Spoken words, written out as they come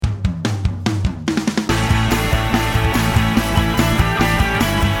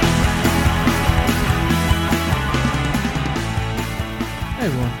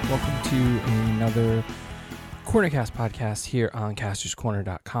to another Cornercast podcast here on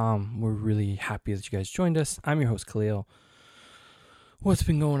casterscorner.com. We're really happy that you guys joined us. I'm your host, Khalil. What's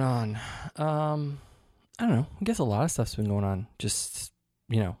been going on? I don't know. I guess a lot of stuff's been going on. Just,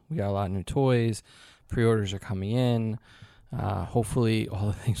 we got a lot of new toys. Pre-orders are coming in. Hopefully all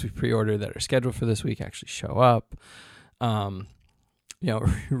the things we pre-ordered that are scheduled for this week actually show up.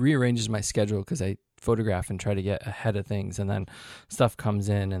 Rearranges my schedule because I photograph and try to get ahead of things, and then stuff comes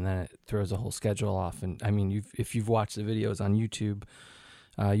in and then it throws the whole schedule off. And I mean, if you've watched the videos on YouTube,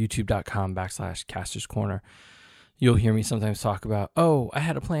 youtube.com/casterscorner, you'll hear me sometimes talk about, oh, I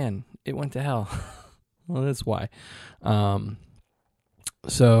had a plan, it went to hell. Well, that's why.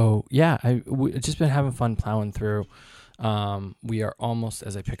 So yeah, I've just been having fun plowing through. We are almost,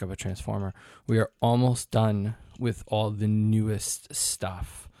 as I pick up a transformer, we are almost done with all the newest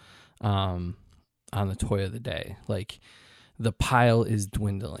stuff on the toy of the day. Like, the pile is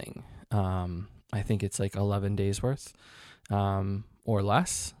dwindling. I think it's like 11 days worth or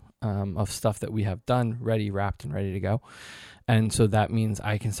less of stuff that we have done, ready, wrapped, and ready to go. And so that means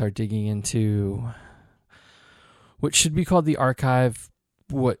I can start digging into what should be called the archive,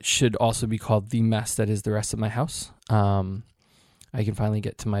 what should also be called the mess that is the rest of my house. I can finally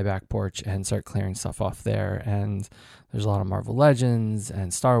get to my back porch and start clearing stuff off there. And there's a lot of Marvel Legends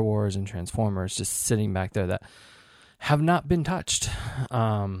and Star Wars and Transformers just sitting back there that have not been touched.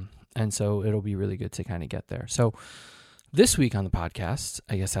 And so it'll be really good to kind of get there. So this week on the podcast,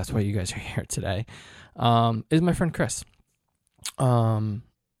 I guess that's why you guys are here today, is my friend Chris.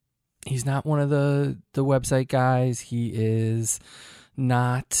 He's not one of the website guys. He is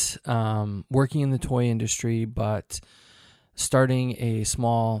not working in the toy industry, but starting a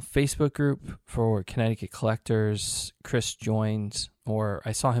small Facebook group for Connecticut collectors. Chris joined, or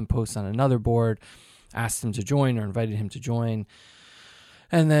I saw him post on another board, asked him to join or invited him to join.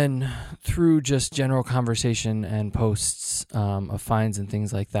 And then through just general conversation and posts of finds and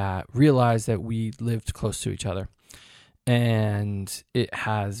things like that, realized that we lived close to each other. And it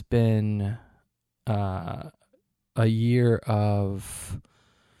has been a year of,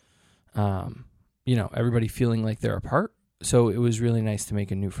 everybody feeling like they're apart. So it was really nice to make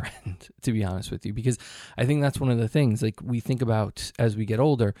a new friend, to be honest with you, because I think that's one of the things, like, we think about as we get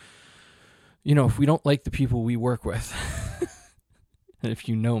older, if we don't like the people we work with, and if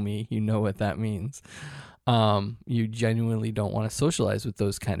you know me, you know what that means. You genuinely don't want to socialize with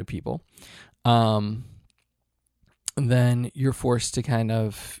those kind of people. Then you're forced to kind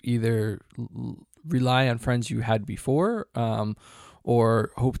of either rely on friends you had before, or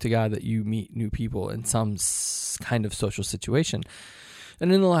hope to God that you meet new people in some kind of social situation.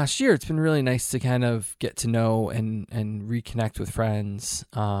 And in the last year, it's been really nice to kind of get to know and reconnect with friends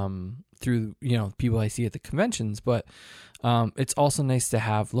through, people I see at the conventions. But it's also nice to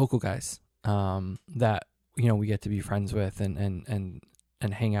have local guys that, we get to be friends with and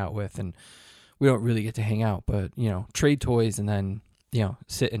hang out with. And we don't really get to hang out, but, trade toys and then,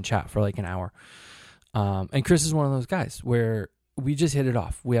 sit and chat for like an hour. And Chris is one of those guys where we just hit it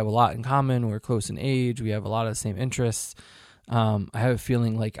off. We have a lot in common. We're close in age. We have a lot of the same interests. I have a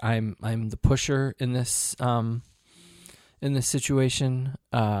feeling like I'm the pusher in this situation.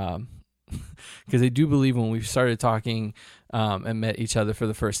 Because I do believe when we started talking and met each other for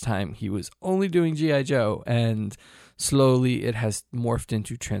the first time, he was only doing G.I. Joe, and slowly it has morphed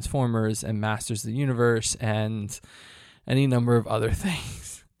into Transformers and Masters of the Universe and any number of other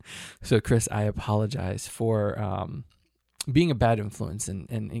things. So Chris, I apologize for being a bad influence and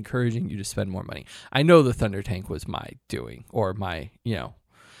encouraging you to spend more money. I know the Thunder Tank was my doing, or my,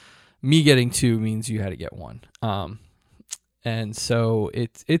 me getting two means you had to get one. And so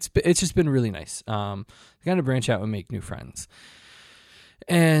it's just been really nice. To kind of branch out and make new friends.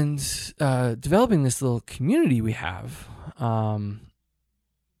 And developing this little community we have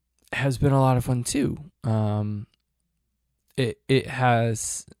has been a lot of fun too. It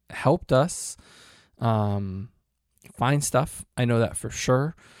has helped us find stuff. I know that for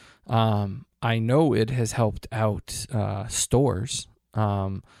sure. I know it has helped out stores,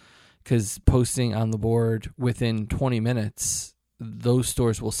 because posting on the board within 20 minutes, those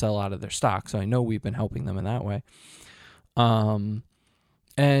stores will sell out of their stock. So I know we've been helping them in that way. And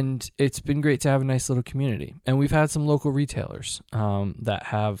it's been great to have a nice little community. And we've had some local retailers that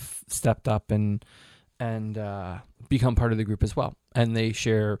have stepped up and become part of the group as well. And they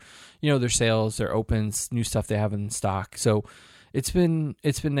share, their sales, their opens, new stuff they have in stock. So it's been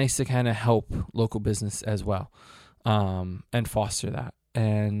nice to kind of help local business as well, and foster that.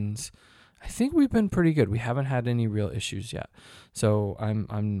 And I think we've been pretty good. We haven't had any real issues yet. So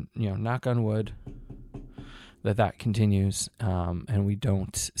I'm knock on wood, that continues, and we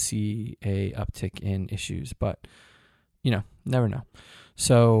don't see a uptick in issues, but never know.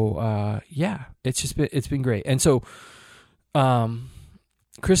 So, it's been great. And so,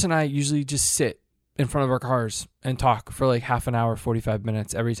 Chris and I usually just sit in front of our cars and talk for like half an hour, 45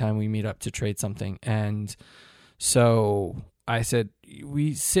 minutes every time we meet up to trade something. And so I said,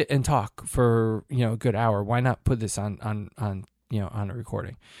 we sit and talk for, a good hour. Why not put this on a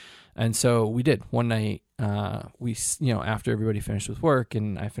recording? And so we did one night. We, after everybody finished with work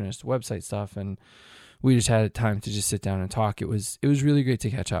and I finished the website stuff, and we just had time to just sit down and talk. It was really great to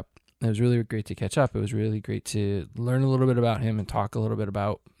catch up. It was really great to catch up. It was really great to learn a little bit about him and talk a little bit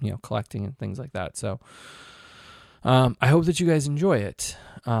about, collecting and things like that. So, I hope that you guys enjoy it.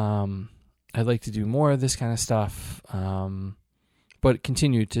 I'd like to do more of this kind of stuff. But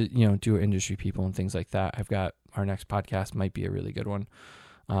continue to, do industry people and things like that. I've got our next podcast might be a really good one.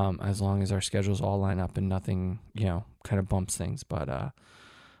 As long as our schedules all line up and nothing, kind of bumps things. But,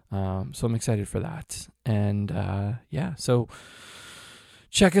 so I'm excited for that. And, so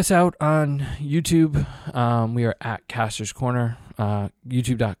check us out on YouTube. We are at Casters Corner,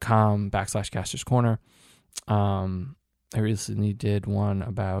 youtube.com/Casters Corner. I recently did one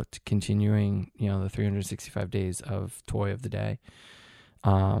about continuing, the 365 days of Toy of the Day,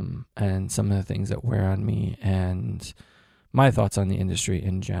 and some of the things that wear on me and my thoughts on the industry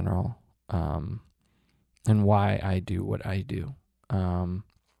in general, and why I do what I do. And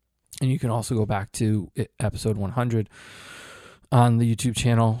you can also go back to episode 100 on the YouTube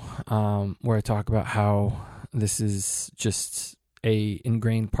channel, where I talk about how this is just a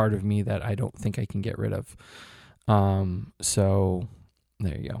ingrained part of me that I don't think I can get rid of. So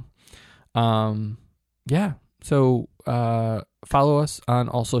there you go. So, follow us on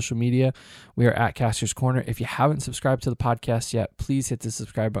all social media. We are at Casters Corner. If you haven't subscribed to the podcast yet, please hit the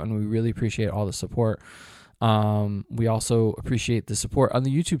subscribe button. We really appreciate all the support. We also appreciate the support on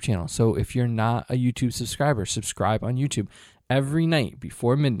the YouTube channel. So if you're not a YouTube subscriber, subscribe on YouTube. Every night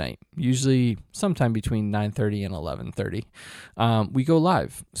before midnight, usually sometime between 9:30 and 11:30, we go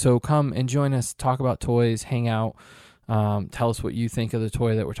live. So come and join us, talk about toys, hang out, tell us what you think of the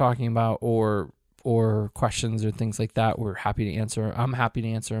toy that we're talking about, or questions or things like that. We're happy to answer. I'm happy to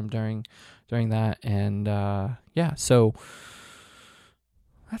answer them during that. And so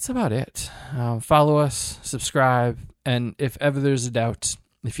that's about it. Follow us, subscribe, and if ever there's a doubt,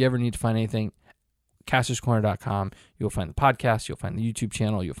 if you ever need to find anything, casterscorner.com. You'll find the podcast, you'll find the YouTube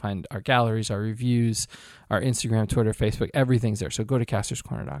channel, you'll find our galleries, our reviews, our Instagram, Twitter, Facebook, everything's there. So go to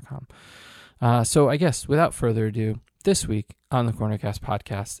casterscorner.com. So I guess without further ado, this week on the Cornercast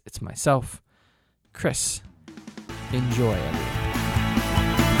podcast, it's myself, Chris. Enjoy, everyone.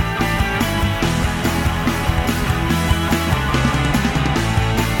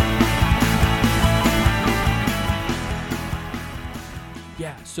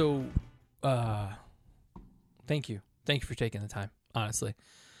 Yeah, so thank you for taking the time, honestly.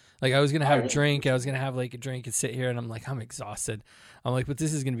 Like, I was gonna have a drink, and sit here, and I'm like, I'm exhausted. I'm like, but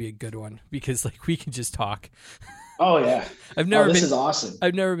this is gonna be a good one because like we can just talk. Oh yeah, this is awesome.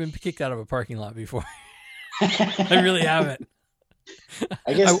 I've never been kicked out of a parking lot before. I really haven't.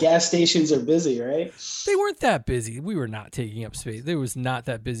 I guess gas stations are busy, right? They weren't that busy. We were not taking up space. There was not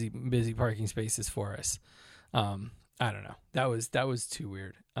that busy parking spaces for us. I don't know. That was too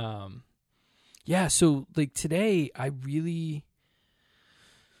weird. So like today,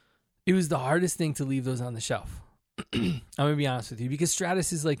 it was the hardest thing to leave those on the shelf. I'm gonna be honest with you, because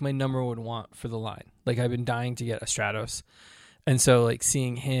Stratus is like my number one want for the line. Like, I've been dying to get a Stratos, and so like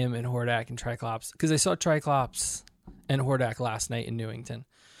seeing him and Hordak and Triclops, because I saw Triclops and Hordak last night in Newington,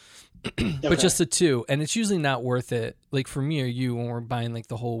 but just the two, and it's usually not worth it. Like for me or you, when we're buying like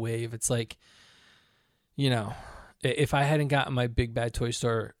the whole wave, it's like, if I hadn't gotten my Big Bad Toy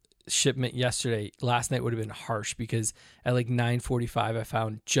Store shipment yesterday, last night would have been harsh, because at like 9:45 I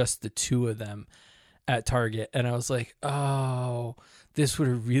found just the two of them at Target, and I was like, oh, this would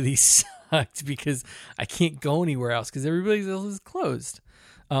have really sucked because I can't go anywhere else because everybody else is closed.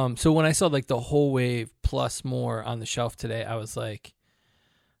 So when I saw like the whole wave plus more on the shelf today, I was like,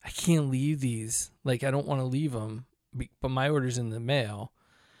 I can't leave these. Like, I don't want to leave them, but my order's in the mail.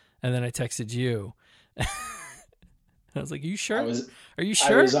 And then I texted you. I was like, are you sure? Are you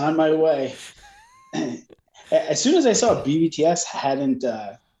sure? I was on my way. As soon as I saw BBTS hadn't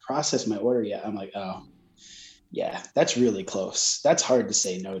processed my order yet, I'm like, oh, yeah, that's really close. That's hard to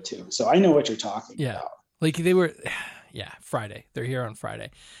say no to. So I know what you're talking about. Like they were, Friday. They're here on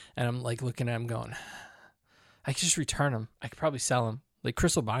Friday. And I'm like looking at them going, I could just return them. I could probably sell them. Like,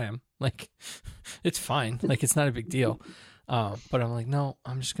 Chris will buy them. Like, it's fine. Like, it's not a big deal. But I'm like, no,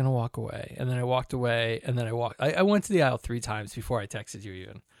 I'm just gonna walk away. And then I walked away, and then I went to the aisle 3 times before I texted you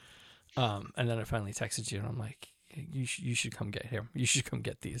even. And then I finally texted you, and I'm like, you should come get him. You should come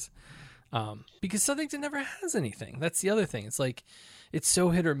get these. Because Southington never has anything. That's the other thing. It's like, it's so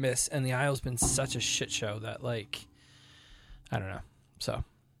hit or miss, and the aisle's been such a shit show that, like, I don't know. So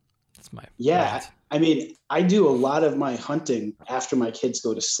that's my rant. I mean, I do a lot of my hunting after my kids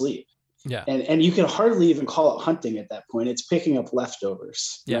go to sleep. Yeah. And you can hardly even call it hunting at that point. It's picking up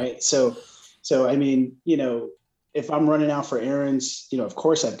leftovers, right? So I mean, you know, if I'm running out for errands, you know, of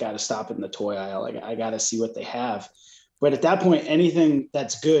course I've got to stop in the toy aisle. I got to see what they have. But at that point, anything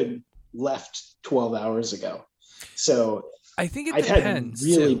that's good left 12 hours ago. So I think it I've depends.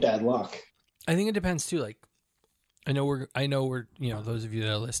 Had really too. bad luck. I think it depends too. Like, I know we're, you know, those of you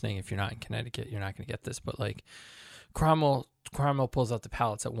that are listening, if you're not in Connecticut, you're not going to get this, but like Cromwell pulls out the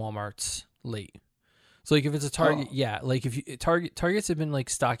pallets at Walmart's late. So like if it's a Target, like if you Targets have been like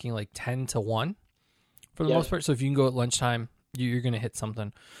stocking like 10 to 1 for the most part. So if you can go at lunchtime, you're going to hit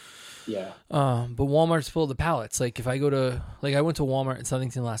something. Yeah. But Walmart's full of the pallets. Like if I go to, like I went to Walmart in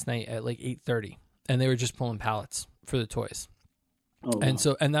Southington last night at like 8:30 and they were just pulling pallets for the toys. Oh, and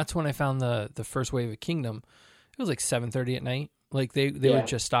so, and that's when I found the first wave of Kingdom. It was like 7:30 at night. Like they were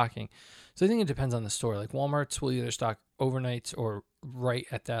just stocking. So I think it depends on the store. Like Walmart's will either stock overnights or right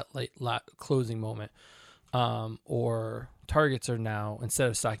at that late closing moment. Or Targets are now, instead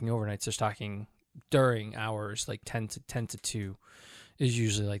of stocking overnights, they're stocking during hours, like 10 to 2 is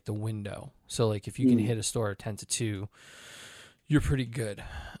usually like the window. So like if you can hit a store at 10 to 2, you're pretty good.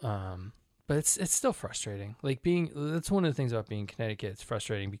 But it's still frustrating. Like that's one of the things about being in Connecticut. It's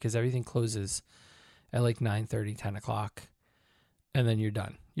frustrating because everything closes at like 9:30, 10 o'clock, and then you're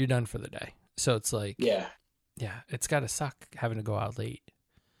done. You're done for the day. So it's like, yeah, it's got to suck having to go out late.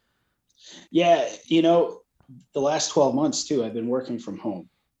 Yeah, you know, the last 12 months too, I've been working from home,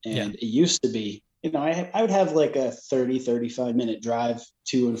 and it used to be, you know, I would have like a 35 minute drive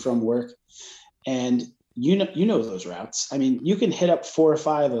to and from work, and you know those routes. I mean, you can hit up 4 or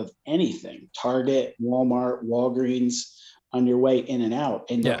 5 of anything, Target, Walmart, Walgreens, on your way in and out,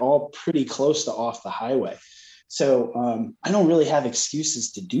 and they're all pretty close to off the highway. So I don't really have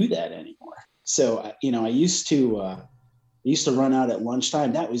excuses to do that anymore. So, you know, I used to run out at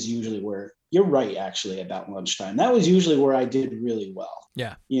lunchtime. That was usually where, you're right, actually, about lunchtime. That was usually where I did really well.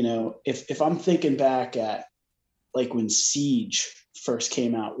 Yeah. You know, if I'm thinking back at like when Siege first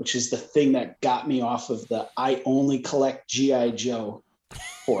came out, which is the thing that got me off of the I only collect G.I. Joe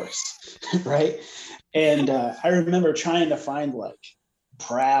horse, right? And I remember trying to find like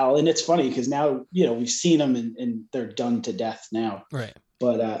Prowl, and it's funny because now, you know, we've seen them and they're done to death now. Right.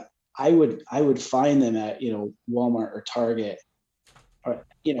 But I would find them at, you know, Walmart or Target, or,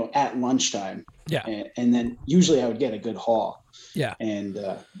 you know, at lunchtime. Yeah. And then usually I would get a good haul. Yeah. And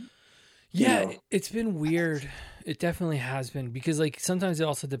you know, know, it's been weird. It definitely has been, because like sometimes it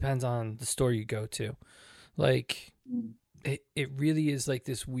also depends on the store you go to. Like it really is like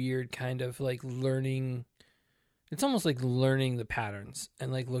this weird kind of like learning. It's almost like learning the patterns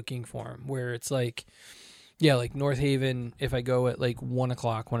and like looking for them, where it's like, yeah, like North Haven, if I go at like 1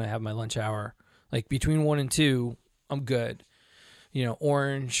 o'clock when I have my lunch hour, like between 1 and 2, I'm good. You know,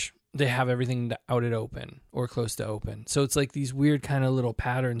 Orange, they have everything out at open or close to open. So it's like these weird kind of little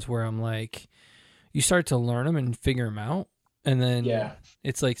patterns where I'm like, you start to learn them and figure them out. And then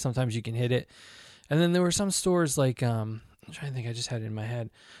it's like sometimes you can hit it. And then there were some stores like, I'm trying to think, I just had it in my head.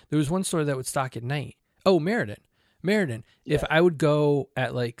 There was one store that would stock at night. Oh, Meriden. Yeah. If I would go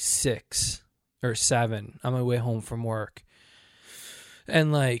at like 6 or 7 on my way home from work,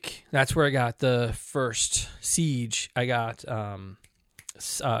 and like that's where I got the first Siege. I got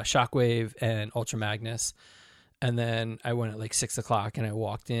Shockwave and Ultra Magnus, and then I went at like 6 o'clock and I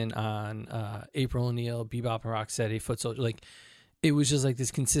walked in on April O'Neil, Bebop and Rocksteady, Foot Soldier. Like it was just like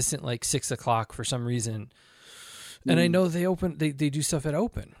this consistent like 6 o'clock for some reason. And I know they do stuff at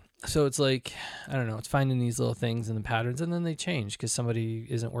open. So it's like, I don't know, it's finding these little things and the patterns, and then they change because somebody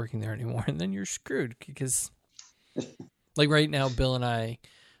isn't working there anymore, and then you're screwed because like right now, Bill and I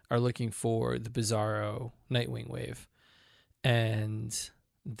are looking for the Bizarro Nightwing wave, and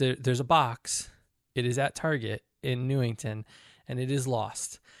there's a box. It is at Target in Newington, and it is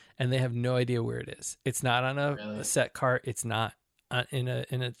lost, and they have no idea where it is. It's not on a set cart. It's not in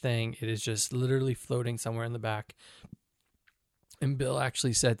a thing. It is just literally floating somewhere in the back. And Bill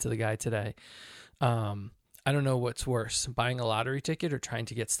actually said to the guy today, I don't know what's worse, buying a lottery ticket or trying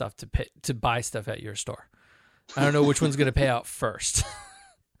to get stuff to buy stuff at your store. I don't know which one's going to pay out first.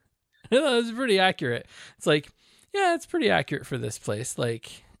 It was pretty accurate. It's like, yeah, it's pretty accurate for this place.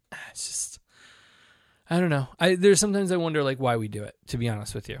 Like, it's just, I don't know. There's sometimes I wonder like why we do it, to be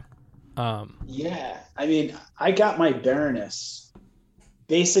honest with you. Yeah. I mean, I got my Baroness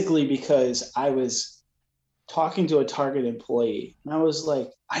basically because I was talking to a Target employee and I was like,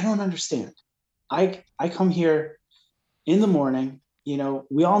 I don't understand. I come here in the morning,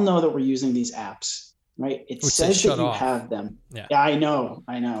 we all know that we're using these apps, right? It Which says that you off. have them. Yeah, I know.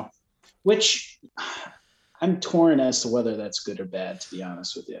 Which I'm torn as to whether that's good or bad, to be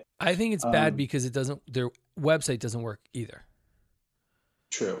honest with you. I think it's bad because their website doesn't work either.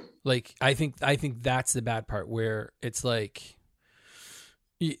 True. Like, I think that's the bad part where it's like,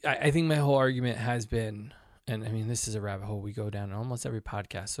 I think my whole argument has been, and I mean, this is a rabbit hole we go down in almost every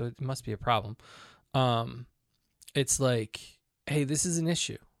podcast, so it must be a problem. It's like, hey, this is an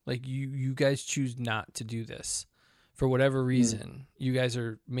issue. Like, you guys choose not to do this for whatever reason. You guys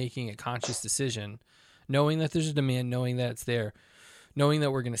are making a conscious decision, knowing that there's a demand, knowing that it's there, knowing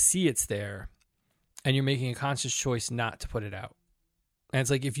that we're going to see it's there, and you're making a conscious choice not to put it out. And it's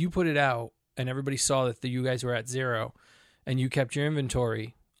like, if you put it out and everybody saw that you guys were at zero and you kept your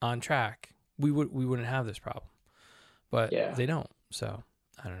inventory on track, we wouldn't have this problem. But they don't. So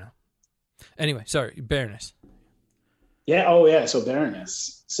I don't know. Anyway, sorry, Baroness. Yeah. Oh yeah. So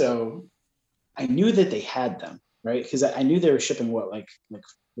Baroness. So I knew that they had them, right? Because I knew they were shipping what, like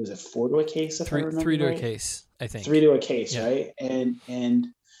was it 4 to a case? Three to a case, I think. 3 to a case, yeah. Right? And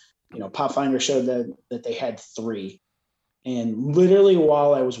Pop Finder showed that they had 3. And literally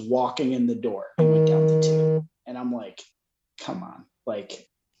while I was walking in the door, I went down to 2. And I'm like, come on. Like,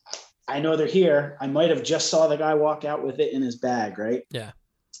 I know they're here. I might have just saw the guy walk out with it in his bag, right? Yeah.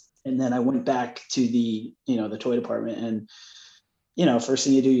 And then I went back to the toy department and, first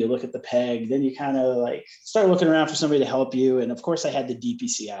thing you do, you look at the peg, then you kind of like start looking around for somebody to help you. And of course I had the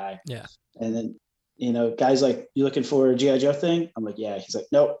DPCI. Yeah. And then, guys like, you looking for a G.I. Joe thing? I'm like, yeah. He's like,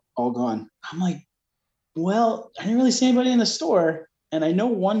 nope, all gone. I'm like, well, I didn't really see anybody in the store. And I know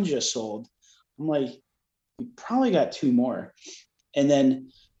one just sold. I'm like, you probably got 2 more. And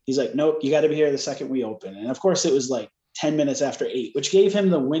then he's like, nope, you got to be here the second we open. And of course it was like 10 minutes after 8, which gave him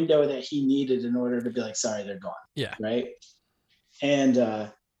the window that he needed in order to be like, sorry, they're gone. Yeah. Right.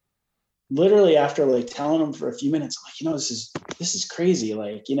 And literally after like telling him for a few minutes, I'm like, this is crazy.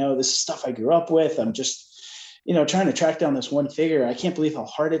 Like, this is stuff I grew up with. I'm just, trying to track down this one figure. I can't believe how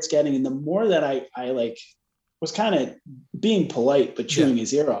hard it's getting. And the more that I like was kind of being polite, but chewing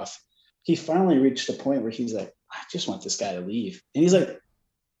his ear off, he finally reached a point where he's like, I just want this guy to leave. And he's like,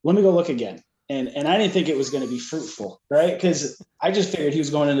 let me go look again. And I didn't think it was going to be fruitful, right? Because I just figured he was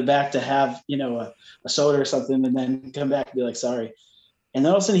going in the back to have, a soda or something and then come back and be like, sorry. And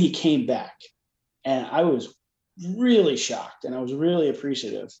then all of a sudden he came back and I was really shocked and I was really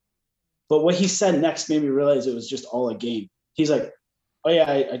appreciative. But what he said next made me realize it was just all a game. He's like, oh yeah,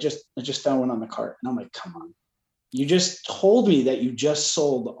 I just found one on the cart. And I'm like, come on. You just told me that you just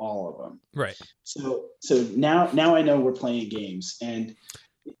sold all of them. Right. So now I know we're playing games. And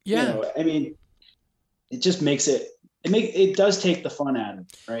I mean, it just makes it does take the fun out of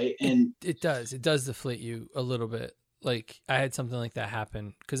it, right? And it does deflate you a little bit. Like, I had something like that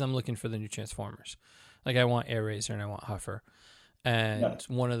happen because I'm looking for the new Transformers. Like, I want Air Razor and I want Huffer. And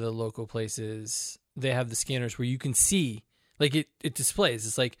one of the local places, they have the scanners where you can see, like, it displays.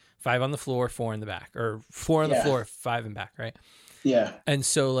 It's like 5 on the floor, 4 in the back, or 4 on the floor, 5 in back, right? Yeah. And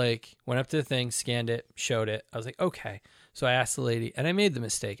so, like, went up to the thing, scanned it, showed it. I was like, okay. So I asked the lady, and I made the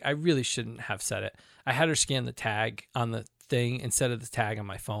mistake. I really shouldn't have said it. I had her scan the tag on the thing instead of the tag on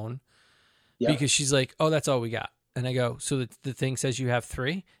my phone because she's like, oh, that's all we got. And I go, so the thing says you have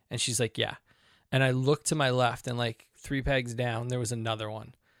 3? And she's like, yeah. And I looked to my left and like 3 pegs down, there was another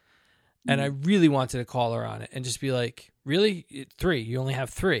one. And I really wanted to call her on it and just be like, really? 3? You only have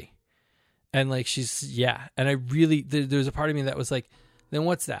 3? And like, she's, yeah. And I really, there's a part of me that was like, then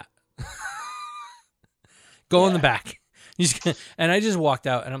what's that? Go in the back. And I just walked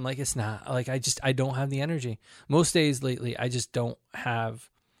out and I'm like, it's not like, I don't have the energy. Most days lately, I just don't have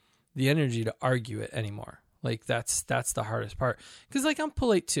the energy to argue it anymore. Like that's the hardest part. Cause like I'm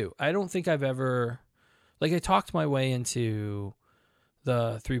polite too. I don't think I've ever, like I talked my way into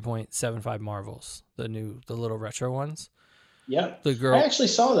the 3.75 Marvels, the little retro ones. Yeah. The girl. I actually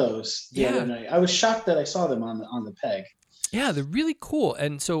saw those the other night. I was shocked that I saw them on the peg. Yeah. They're really cool.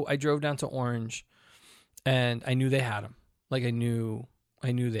 And so I drove down to Orange and I knew they had them. Like I knew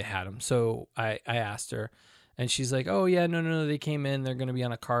they had them. So I asked her and she's like, oh yeah, no, they came in. They're going to be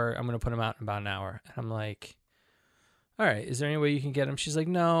on a cart. I'm going to put them out in about an hour. And I'm like, all right, is there any way you can get them? She's like,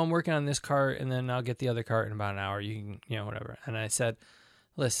 no, I'm working on this cart and then I'll get the other cart in about an hour. You can, whatever. And I said,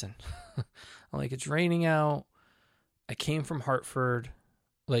 listen, I'm like, it's raining out. I came from Hartford,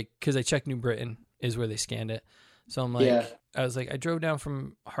 like, cause I checked New Britain is where they scanned it. So I'm like, Yeah. I was like, I drove down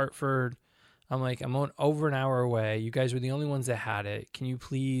from Hartford. I'm like, I'm over an hour away. You guys were the only ones that had it. Can you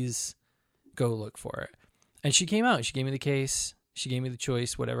please go look for it? And she came out. She gave me the case. She gave me the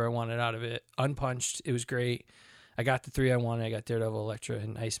choice, whatever I wanted out of it. Unpunched. It was great. I got the 3 I wanted. I got Daredevil, Elektra,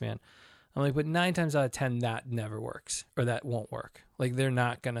 and Iceman. I'm like, but 9 times out of 10, that never works, or that won't work. Like, they're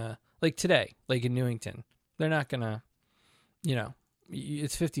not going to, like today, like in Newington, they're not going to, you know,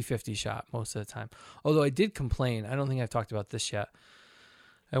 it's 50-50 shot most of the time. Although I did complain. I don't think I've talked about this yet.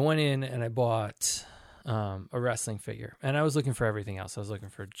 I went in and I bought a wrestling figure, and I was looking for everything else. I was looking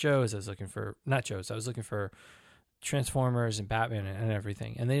for Joe's. I was looking for, not Joe's. I was looking for Transformers and Batman and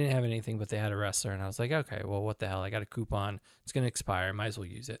everything. And they didn't have anything, but they had a wrestler. And I was like, okay, well, what the hell? I got a coupon. It's going to expire. I might as well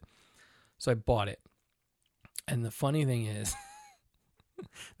use it. So I bought it. And the funny thing is,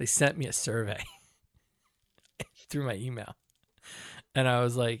 they sent me a survey through my email. And I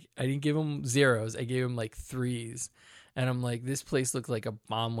was like, I didn't give them 0s. I gave them like 3s. And I'm like, this place looked like a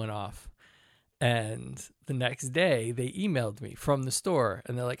bomb went off. And the next day, they emailed me from the store.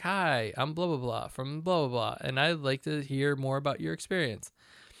 And they're like, hi, I'm blah, blah, blah from blah, blah, blah. And I'd like to hear more about your experience.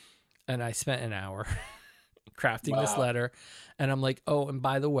 And I spent an hour crafting this letter. And I'm like, oh, and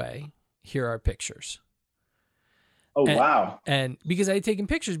by the way, here are pictures. Oh, wow. And because I had taken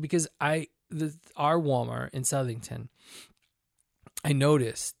pictures, because our Walmart in Southington, I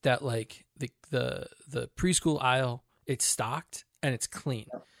noticed that like the preschool aisle, it's stocked and it's clean.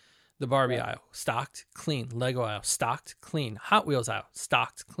 The Barbie aisle, stocked, clean. Lego aisle, stocked, clean. Hot Wheels aisle,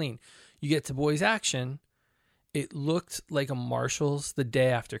 stocked, clean. You get to Boys Action, it looked like a Marshall's the day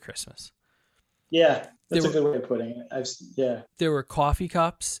after Christmas. Yeah, that's a good way of putting it. There were coffee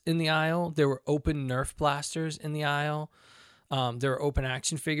cups in the aisle. There were open Nerf blasters in the aisle. There were open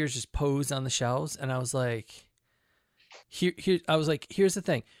action figures just posed on the shelves. And I was like, here's the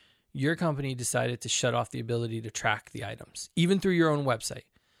thing. Your company decided to shut off the ability to track the items, even through your own website.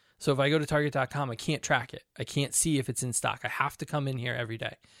 So if I go to Target.com, I can't track it. I can't see if it's in stock. I have to come in here every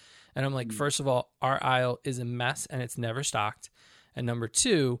day. And I'm like, first of all, our aisle is a mess and it's never stocked. And number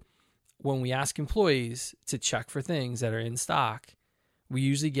 2, when we ask employees to check for things that are in stock, we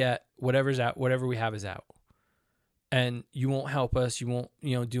usually get whatever's out, whatever we have is out. And you won't help us. You won't,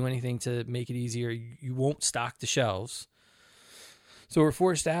 do anything to make it easier. You won't stock the shelves. So we're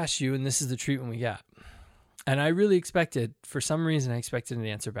forced to ask you, and this is the treatment we got. And I really expected, for some reason, I expected an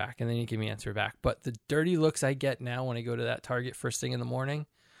answer back, and they didn't give me an answer back. But the dirty looks I get now when I go to that Target first thing in the morning,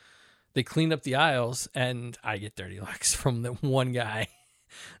 they cleaned up the aisles, and I get dirty looks from the one guy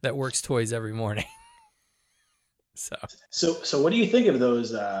that works toys every morning. So what do you think of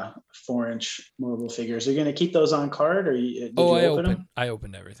those 4-inch mobile figures? Are you going to keep those on card, or did you open them? I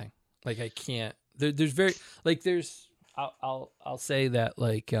opened everything. Like I can't. There's very like there's. I'll say that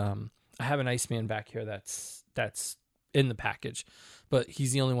like I have an Iceman back here that's in the package, but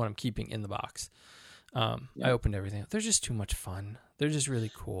he's the only one I'm keeping in the box. I opened everything. They're just too much fun. They're just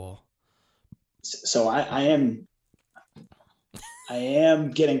really cool. So I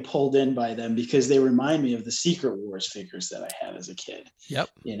am getting pulled in by them because they remind me of the Secret Wars figures that I had as a kid. Yep.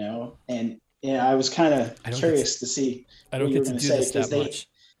 And I was kind of curious to see. I don't get to do this that much.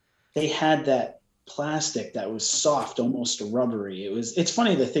 They had that plastic that was soft, almost rubbery. It's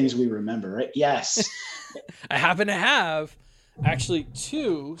funny the things we remember, right? Yes. I happen to have actually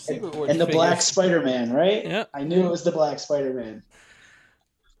 2 Secret Wars and the figures. Black Spider-Man, right? Yeah. I knew it was the Black Spider-Man.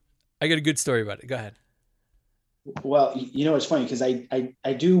 I got a good story about it. Go ahead. Well, it's funny because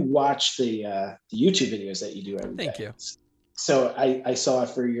I do watch the YouTube videos that you do every day. Thank you. So I saw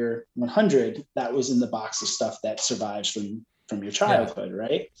for your 100 that was in the box of stuff that survives from your childhood,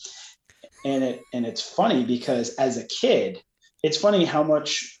 right? And it's funny because as a kid, it's funny how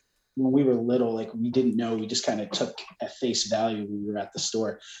much when we were little, like we didn't know, we just kind of took at face value when we were at the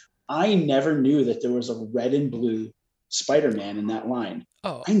store. I never knew that there was a red and blue Spider-Man in that line.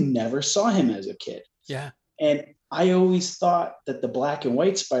 Oh, I never saw him as a kid. Yeah. And I always thought that the black and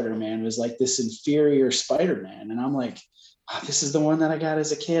white Spider-Man was like this inferior Spider-Man. And I'm like, this is the one that I got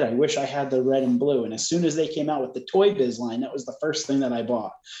as a kid. I wish I had the red and blue. And as soon as they came out with the Toy Biz line, that was the first thing that I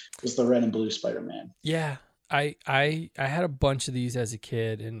bought was the red and blue Spider-Man. Yeah. I had a bunch of these as a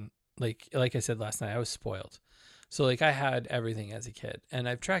kid, and like I said last night, I was spoiled. So like I had everything as a kid, and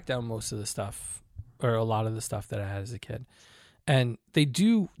I've tracked down most of the stuff, or a lot of the stuff that I had as a kid. And they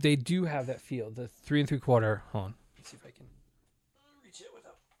do have that feel, the 3 3/4. Hold on. Let's see if I can reach it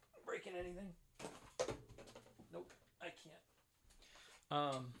without breaking anything. Nope, I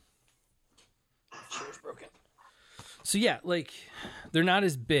can't. Chair's broken. So yeah, like they're not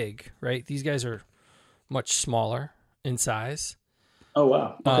as big, right? These guys are much smaller in size. Oh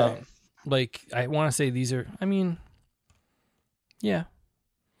wow. Okay. Like, I want to say these are, I mean, yeah.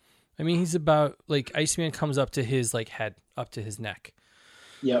 I mean, he's about, like, Iceman comes up to his, like, head, up to his neck.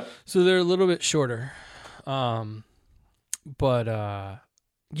 Yep. So they're a little bit shorter. But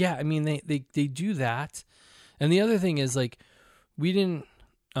yeah, I mean, they do that. And the other thing is, like, we didn't,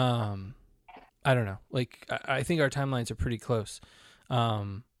 I don't know. Like, I think our timelines are pretty close.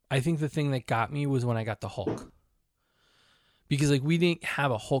 I think the thing that got me was when I got the Hulk. Because, like, we didn't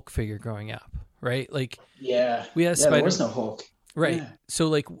have a Hulk figure growing up, right? Like, yeah, we had There was no Hulk. Right. Yeah. So,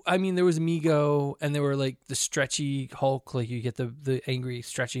 like, I mean, there was Mego, and there were, like, the stretchy Hulk, like, you get the angry,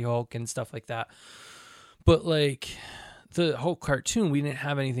 stretchy Hulk and stuff like that. But, like, the Hulk cartoon, we didn't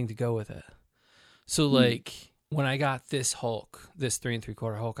have anything to go with it. So, like, when I got this Hulk, this 3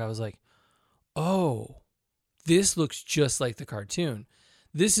 3/4 Hulk, I was like, oh, this looks just like the cartoon.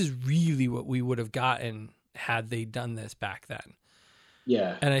 This is really what we would have gotten had they done this back then.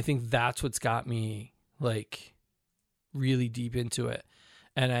 Yeah. And I think that's what's got me, like, really deep into it.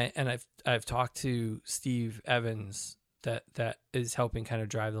 And I've talked to Steve Evans that is helping kind of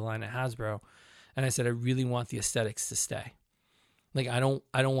drive the line at Hasbro, and I said I really want the aesthetics to stay. Like, I don't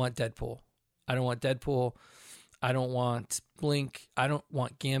want Deadpool. I don't want Blink. I don't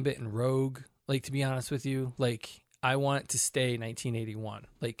want Gambit and Rogue. Like, to be honest with you, like, I want it to stay 1981.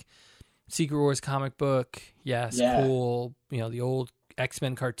 Like, Secret Wars comic book, yes, cool. You know, the old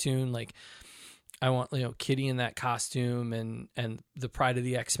X-Men cartoon, like, I want, you know, Kitty in that costume and the Pride of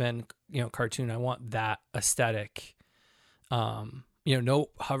the X-Men, you know, cartoon. I want that aesthetic. You know, no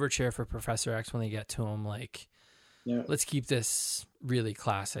hover chair for Professor X when they get to him. Like, let's keep this really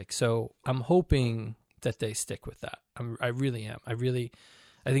classic. So I'm hoping that they stick with that. I really am. I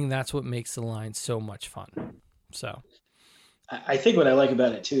think that's what makes the line so much fun. So I think what I like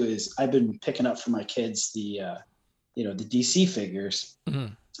about it too is I've been picking up for my kids the the DC figures.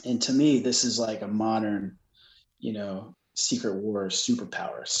 Mm-hmm. And to me, this is like a modern, Secret Wars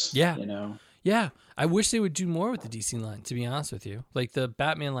superpowers. Yeah. Yeah. I wish they would do more with the DC line, to be honest with you. Like, the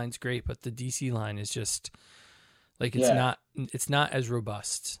Batman line's great, but the DC line is just, like, it's not as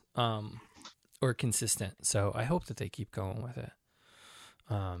robust or consistent. So I hope that they keep going with it.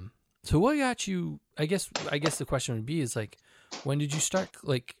 So what got you, I guess the question would be is, like, when did you start,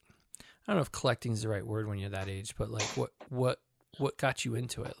 like, I don't know if collecting is the right word when you're that age, but, like, what got you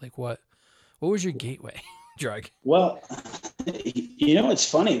into it? Like, what was your gateway drug? Well, what's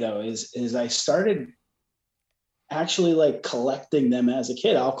funny though is I started actually, like, collecting them as a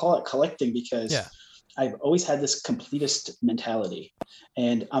kid. I'll call it collecting because I've always had this completist mentality,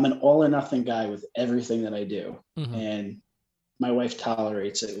 and I'm an all or nothing guy with everything that I do. Mm-hmm. And my wife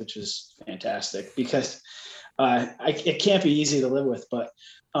tolerates it, which is fantastic because it can't be easy to live with. But,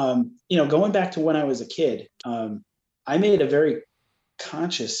 going back to when I was a kid, I made a very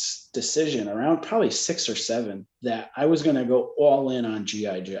conscious decision around probably 6 or 7 that I was going to go all in on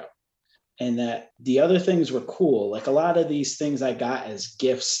G.I. Joe, and that the other things were cool. Like, a lot of these things I got as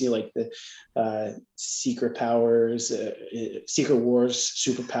gifts, like the Secret Powers, Secret Wars,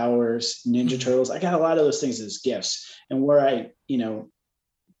 Superpowers, Ninja Turtles. I got a lot of those things as gifts. And where I,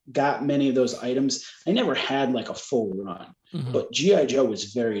 got many of those items, I never had like a full run. Mm-hmm. But G.I. Joe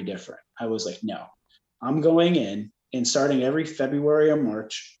was very different. I was like, no, I'm going in. And starting every February or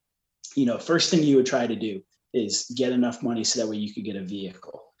March, first thing you would try to do is get enough money so that way you could get a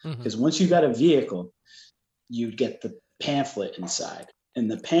vehicle. Because once you got a vehicle, you'd get the pamphlet inside. And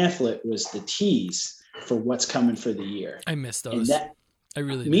the pamphlet was the tease for what's coming for the year. I miss those. I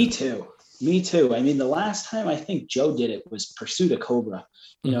really do. Me too. I mean, the last time I think Joe did it was Pursuit of Cobra.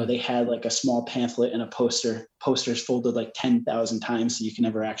 They had like a small pamphlet and a posters folded like 10,000 times so you can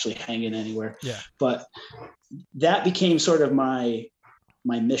never actually hang it anywhere. Yeah. But that became sort of my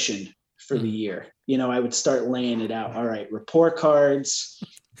mission for the year. I would start laying it out. All right, report cards,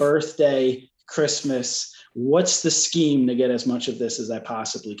 birthday, Christmas. What's the scheme to get as much of this as I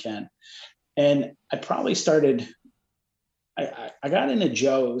possibly can? And I probably started, I got into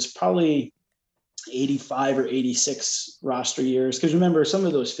Joe. It was probably 85 or 86 roster years. Because remember, some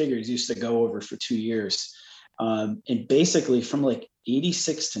of those figures used to go over for 2 years. And basically from like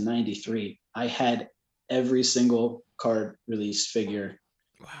 86 to 93, I had every single card release figure.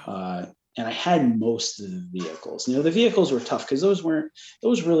 Wow. And I had most of the vehicles. The vehicles were tough because those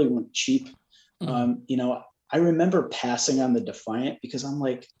really weren't cheap. Mm-hmm. I remember passing on the Defiant because I'm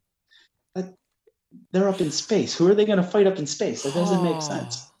like, they're up in space. Who are they going to fight up in space? That doesn't make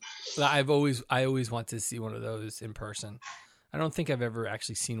sense. I always want to see one of those in person. I don't think I've ever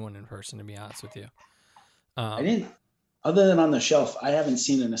actually seen one in person, to be honest with you. I didn't, other than on the shelf, I haven't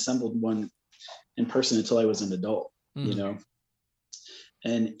seen an assembled one in person until I was an adult,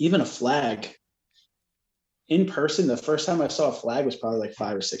 and even a flag in person. The first time I saw a flag was probably like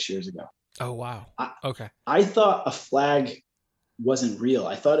 5 or 6 years ago. Oh wow. I, Okay. I thought a flag wasn't real.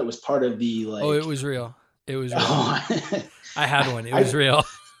 I thought it was part of the Oh, it like. was real. It was real. Oh, I had one. It was I, real.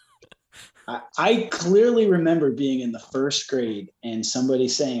 I clearly remember being in the first grade and somebody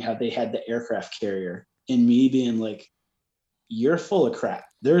saying how they had the aircraft carrier, and me being like, "You're full of crap.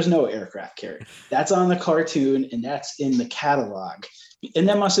 There's no aircraft carrier. That's on the cartoon and that's in the catalog." And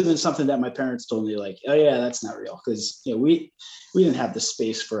that must have been something that my parents told me, like, "Oh yeah, that's not real," because we didn't have the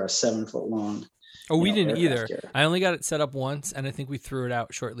space for a 7 foot long. Oh, we didn't either. Carrier. I only got it set up once, and I think we threw it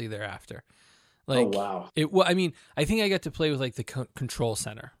out shortly thereafter. Like, oh wow! Well, I mean, I think I got to play with like the control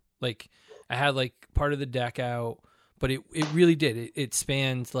center. Like, I had like part of the deck out, but it really did. It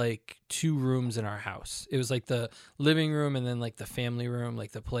spanned like 2 rooms in our house. It was like the living room and then like the family room,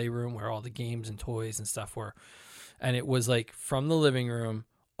 like the playroom where all the games and toys and stuff were. And it was like from the living room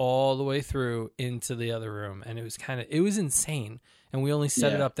all the way through into the other room, and it was insane. And we only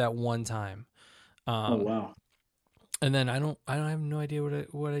set it up that one time. Oh wow! And then I have no idea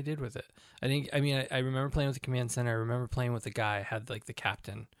what I did with it. I remember playing with the command center. I remember playing with the guy I had like the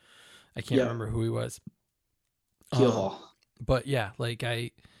captain. I can't remember who he was. Keel Hall. But yeah, like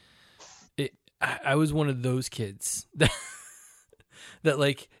I was one of those kids that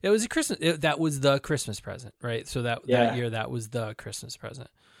like it was a Christmas. That was the Christmas present, right? So that year that was the Christmas present.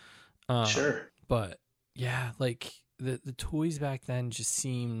 Sure. But yeah, like the toys back then just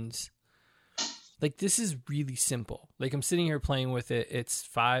seemed like this is really simple. Like I'm sitting here playing with it. It's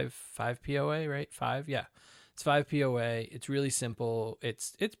 5 POA, right? 5, yeah. It's 5 POA. It's really simple.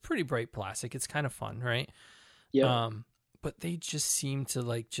 It's pretty bright plastic. It's kind of fun, right? Yeah. But they just seem to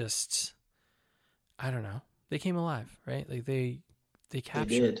like I don't know. They came alive, right? Like they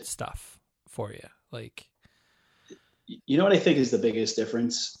captured stuff for you. Like, you know what I think is the biggest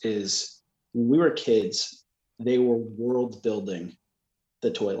difference is when we were kids, they were world building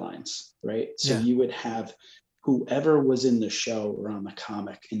the toy lines, right? So you would have whoever was in the show or on the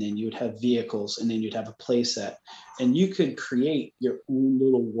comic, and then you would have vehicles, and then you'd have a play set, and you could create your own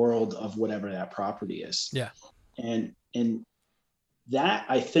little world of whatever that property is. Yeah. And that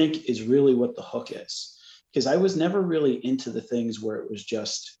I think is really what the hook is, because I was never really into the things where it was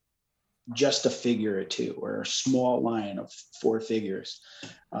just a figure or 2 or a small line of 4 figures.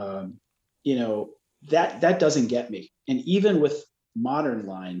 That doesn't get me. And even with modern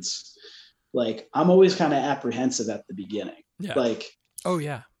lines, like I'm always kind of apprehensive at the beginning. Yeah. Like, oh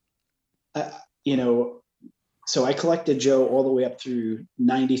yeah. So I collected Joe all the way up through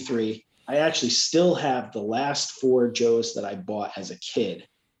 93. I actually still have the last 4 Joes that I bought as a kid.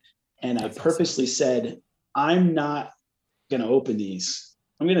 And I purposely said, I'm not going to open these.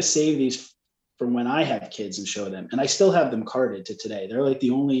 I'm going to save these for when I have kids and show them. And I still have them carded to today. They're like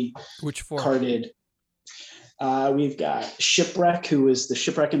the only carded. We've got Shipwreck, who is the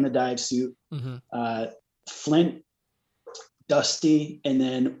Shipwreck in the dive suit. Mm-hmm. Flint, Dusty, and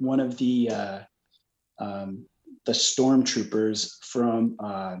then one of the stormtroopers from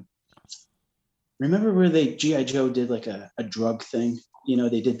remember where G.I. Joe did like a drug thing?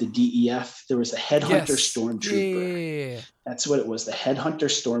 They did the DEF. There was a headhunter stormtrooper. Yeah. That's what it was. The headhunter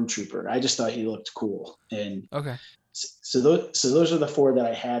stormtrooper. I just thought he looked cool. And okay. So those are the 4 that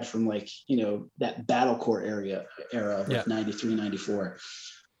I had from like, that Battle Corps era of like 93, 94.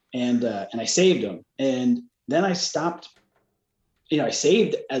 And I saved them. And then I stopped, I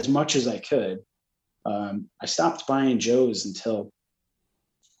saved as much as I could. I stopped buying Joes until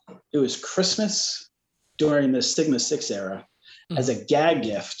it was Christmas during the Sigma 6 era as a gag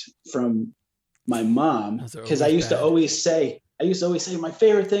gift from my mom. Because I used to always say my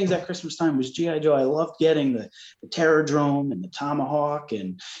favorite things at Christmas time was G.I. Joe. I loved getting the Terradrome and the Tomahawk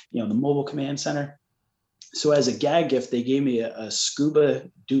and, the Mobile Command Center. So as a gag gift, they gave me a Scuba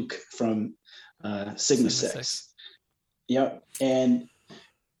Duke from Sigma 6. Yep. And,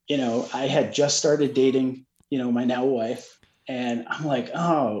 I had just started dating, my now wife. And I'm like,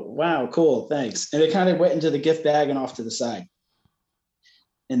 oh, wow, cool, thanks. And it kind of went into the gift bag and off to the side.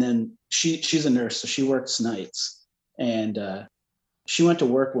 And then she's a nurse, so she works nights. And she went to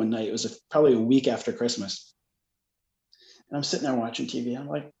work one night. It was probably a week after Christmas. And I'm sitting there watching TV. I'm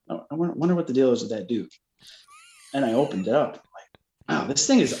like, oh, I wonder what the deal is with that Duke. And I opened it up. I'm like, wow, this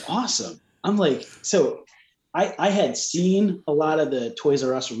thing is awesome. I'm like, so I had seen a lot of the Toys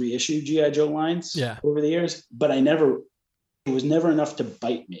R Us reissue G.I. Joe lines over the years, but it was never enough to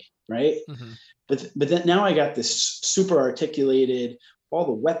bite me, right? Mm-hmm. But then now I got this super articulated, all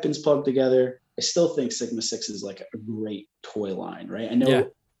the weapons plugged together. I still think Sigma 6 is like a great toy line, right? I know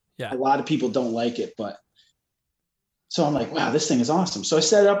a lot of people don't like it, but So I'm like, wow, this thing is awesome. So I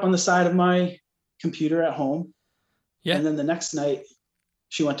set it up on the side of my computer at home. Yeah. And then the next night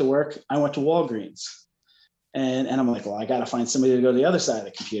she went to work. I went to Walgreens. And I'm like, well, I got to find somebody to go to the other side of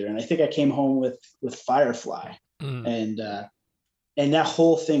the computer. And I think I came home with Firefly. And that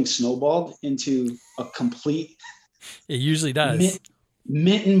whole thing snowballed into a complete it usually does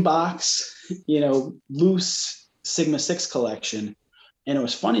mitten box, loose Sigma 6 collection. And it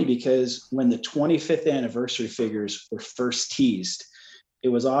was funny because when the 25th anniversary figures were first teased, it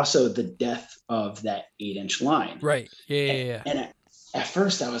was also the death of that 8-inch line. Right. Yeah. And at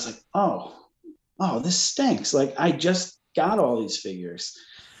first I was like, oh, this stinks. Like, I just got all these figures.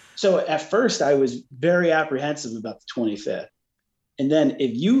 So at first I was very apprehensive about the 25th. And then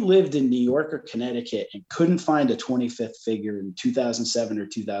if you lived in New York or Connecticut and couldn't find a 25th figure in 2007 or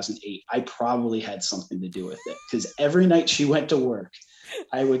 2008, I probably had something to do with it. Because every night she went to work,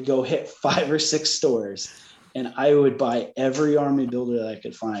 I would go hit 5 or 6 stores and I would buy every Army Builder that I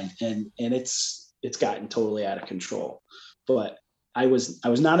could find. And it's gotten totally out of control. But I was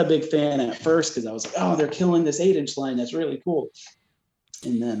not a big fan at first because I was like, oh, they're killing this 8-inch line. That's really cool.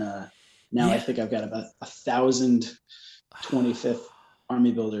 And then now I think I've got about 1,000 25th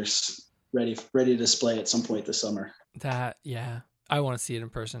Army Builders ready to display at some point this summer. That, I want to see it in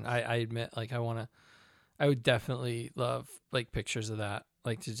person. I admit, like, I would definitely love like pictures of that.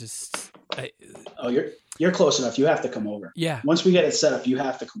 Like, to just. You're close enough. You have to come over. Yeah. Once we get it set up, you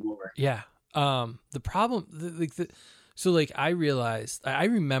have to come over. Yeah. The problem, so like I realized, I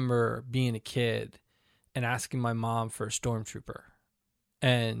remember being a kid and asking my mom for a Stormtrooper.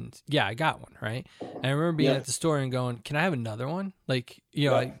 And yeah, I got one, right? And I remember being at the store and going, "Can I have another one?" Like,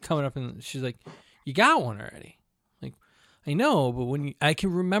 coming up and she's like, "You got one already." Like, I know, but I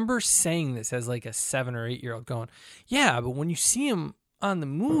can remember saying this as like a 7 or 8-year-old going, "Yeah, but when you see him on the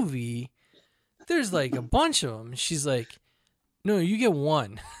movie, there's like a bunch of them." And she's like, "No, you get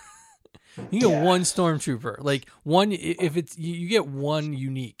one." You get one Stormtrooper, like one. If it's you get one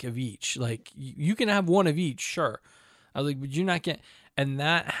unique of each. Like, you can have one of each, sure. I was like, but you're not getting. And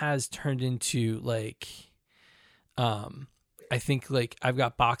that has turned into like, I think like I've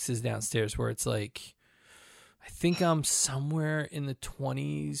got boxes downstairs where it's like, I think I'm somewhere in the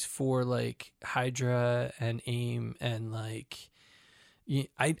 20s for like Hydra and AIM, and like,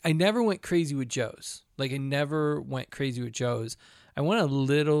 I never went crazy with Joe's. Like, I never went crazy with Joe's. I went a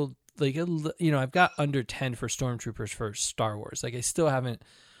little, like, I've got under 10 for Stormtroopers for Star Wars. Like, I still haven't,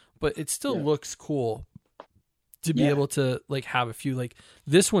 but it still looks cool to be able to like have a few. Like,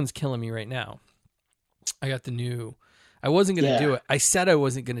 this one's killing me right now. I got the new. I wasn't going to do it. I said I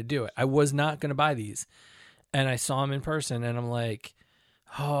wasn't going to do it. I was not going to buy these. And I saw them in person and I'm like,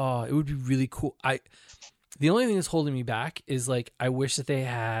 oh, it would be really cool. The only thing that's holding me back is like, I wish that they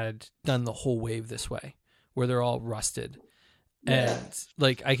had done the whole wave this way where they're all rusted. And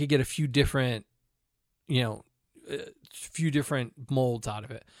like, I could get a few different, molds out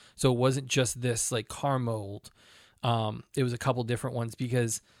of it. So it wasn't just this like car mold. It was a couple different ones,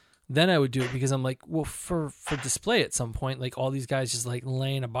 because then I would do it because I'm like, well, for display at some point, like all these guys just like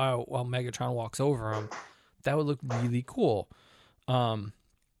laying about while Megatron walks over them, that would look really cool.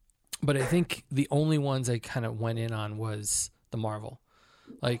 But I think the only ones I kind of went in on was the Marvel.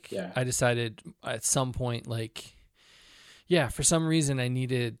 Like, I decided at some point, like, for some reason I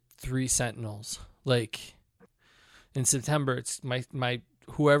needed 3 Sentinels. Like, in September, it's my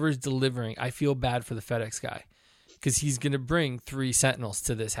whoever's delivering. I feel bad for the FedEx guy because he's going to bring 3 Sentinels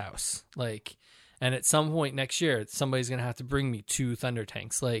to this house. Like, and at some point next year, somebody's going to have to bring me 2 Thunder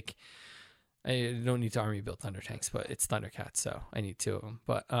Tanks. Like, I don't need to Army build Thunder Tanks, but it's Thundercats, so I need 2 of them.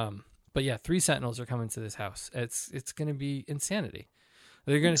 But yeah, 3 Sentinels are coming to this house. It's going to be insanity.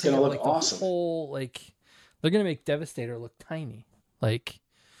 They're going to take look like awesome. The whole, like, they're going to make Devastator look tiny. Like,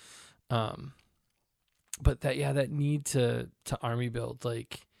 but that need to Army build,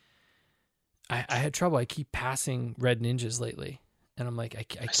 like, I had trouble. I keep passing Red Ninjas lately, and I'm like, I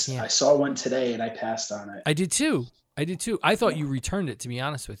can't. I saw one today and I passed on it. I did too. I thought you returned it, to be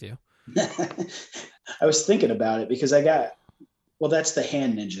honest with you. I was thinking about it because that's the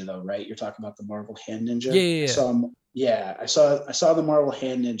Hand Ninja though, right? You're talking about the Marvel Hand Ninja. Yeah. I saw the Marvel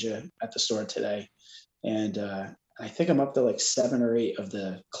Hand Ninja at the store today, and I think I'm up to like 7 or 8 of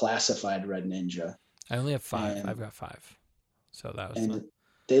the classified Red Ninja. I only have 5. I've got 5. So that was fun.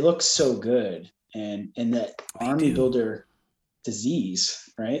 They look so good, and that Army Builder disease,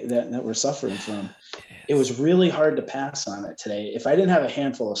 right? That we're suffering from. It was really hard to pass on it today. If I didn't have a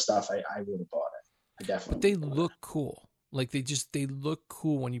handful of stuff, I would have bought it. I definitely. But they look cool. Like, they look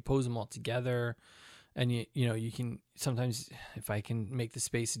cool when you pose them all together, and you can sometimes, if I can make the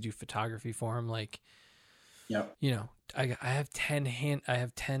space to do photography for them, like, Yep. You know, I have 10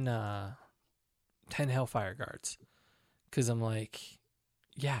 Hellfire guards, because I'm like,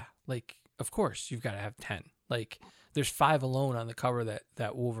 yeah, like of course you've got to have 10. Like there's 5 alone on the cover,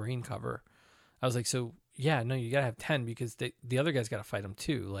 that Wolverine cover. I was like, so yeah, no, you gotta have 10 because the other guys gotta fight them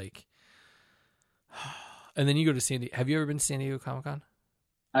too. Like, and then you go to San Diego. Have you ever been to San Diego Comic-Con?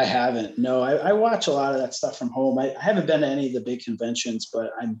 I haven't. No, I watch a lot of that stuff from home. I haven't been to any of the big conventions,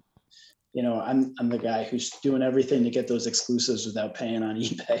 but I'm the guy who's doing everything to get those exclusives without paying on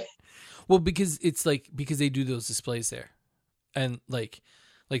eBay. Well, because they do those displays there, and like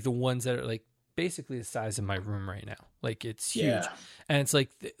the ones that are like basically the size of my room right now. Like it's huge, Yeah. and it's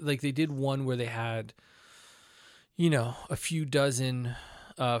like they did one where they had, a few dozen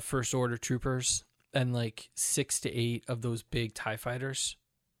first order troopers and like 6 to 8 of those big TIE fighters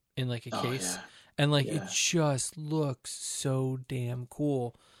in like a case. Yeah. And like Yeah. it just looks so damn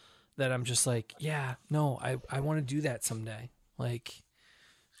cool that I'm just like, yeah, no, I want to do that someday. Like,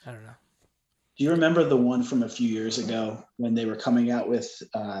 I don't know. Do you remember the one from a few years ago when they were coming out with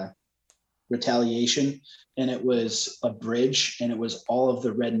Retaliation, and it was a bridge, and it was all of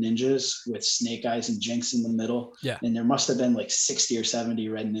the Red Ninjas with Snake Eyes and Jinx in the middle? Yeah. And there must have been like 60 or 70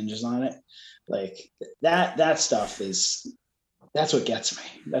 Red Ninjas on it. Like that stuff that's what gets me.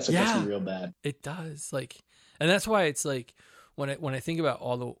 That's what gets me real bad. It does. Like, and that's why it's like when I think about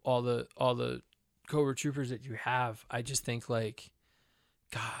all the Cobra Troopers that you have, I just think like,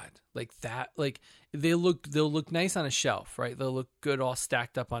 God, like that, like they'll look nice on a shelf, right? They'll look good all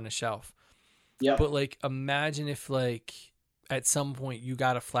stacked up on a shelf. Yeah. But like, imagine if like at some point you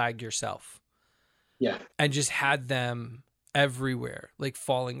got to flag yourself. Yeah. And just had them everywhere, like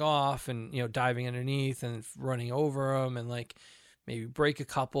falling off and, diving underneath and running over them, and like maybe break a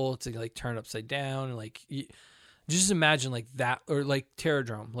couple to like turn upside down. And like, just imagine like that, or like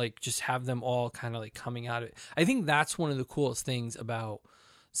Terradrome, like just have them all kind of like coming out of it. I think that's one of the coolest things about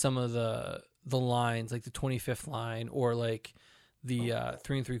some of the lines, like the 25th line, or like the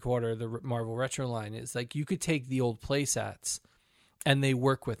 3 3/4, the Marvel Retro line, is like you could take the old play sets and they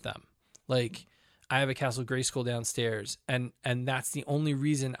work with them. Like I have a Castle Grayskull downstairs, and that's the only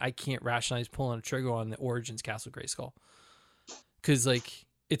reason I can't rationalize pulling a trigger on the Origins Castle Grayskull, because like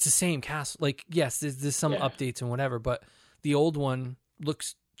it's the same castle. Like yes, there's some updates and whatever, but the old one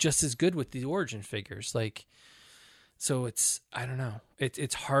looks just as good with the Origin figures. Like, so it's, I don't know,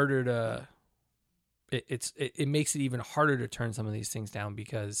 it's harder to. It makes it even harder to turn some of these things down,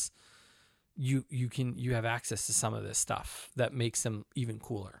 because you have access to some of this stuff that makes them even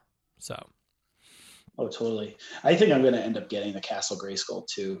cooler. So, oh, totally. I think I'm going to end up getting the Castle Grayskull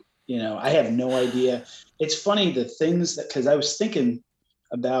too. I have no idea. It's funny, the things that, because I was thinking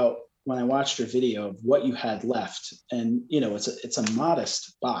about when I watched your video of what you had left, and it's a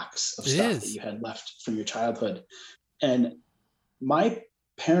modest box of stuff that you had left from your childhood, and my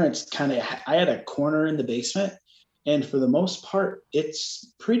parents I had a corner in the basement, and for the most part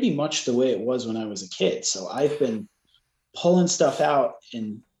it's pretty much the way it was when I was a kid. So I've been pulling stuff out,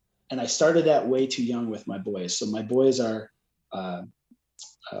 and I started that way too young with my boys. So my boys are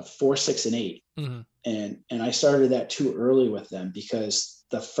 4, 6, and 8. Mm-hmm. And I started that too early with them, because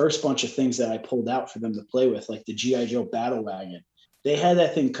the first bunch of things that I pulled out for them to play with, like the G.I. Joe Battle Wagon, they had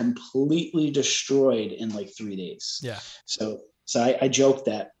that thing completely destroyed in like 3 days. Yeah. So I joked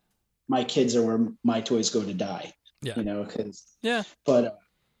that my kids are where my toys go to die. Yeah. Because yeah. But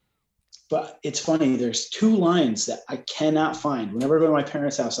it's funny. There's 2 lines that I cannot find. Whenever I go to my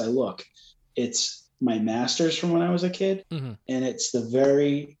parents' house, I look. It's my Masters from when I was a kid, mm-hmm. and it's the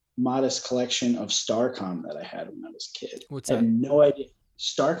very modest collection of Starcom that I had when I was a kid. What's that? I have no idea.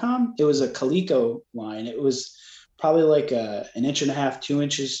 Starcom? It was a Coleco line. It was probably like an 1.5 inches, 2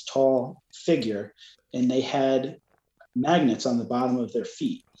 inches tall figure, and they had magnets on the bottom of their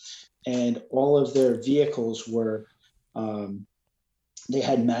feet, and all of their vehicles were they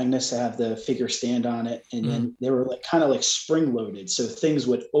had magnets to have the figure stand on it, and then they were like kind of like spring loaded, so things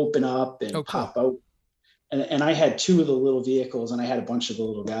would open up and pop out. And I had 2 of the little vehicles, and I had a bunch of the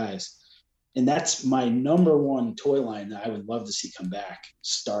little guys, and that's my number one toy line that I would love to see come back.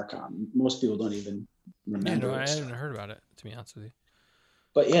 Starcom. Most people don't even remember. Yeah, no, I hadn't heard about it, to be honest with you.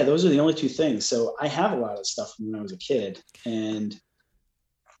 But yeah, those are the only 2 things. So I have a lot of stuff from when I was a kid, and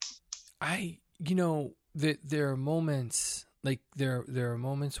there are moments, like there are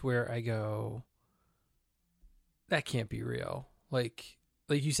moments where I go, that can't be real. Like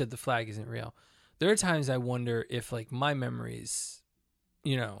you said, the flag isn't real. There are times I wonder if like my memories,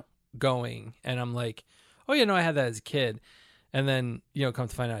 going, and I'm like, oh yeah, no, I had that as a kid. And then, come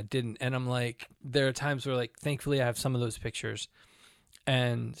to find out I didn't. And I'm like, there are times where like, thankfully I have some of those pictures,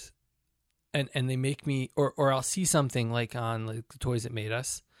 and and they make me, or I'll see something like on like the Toys That Made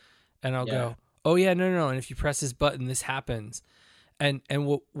Us, and I'll go, oh yeah, no, and if you press this button, this happens. And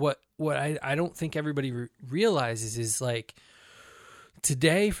what I don't think everybody realizes is like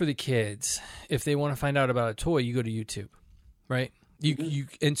today for the kids, if they want to find out about a toy, you go to YouTube, right? You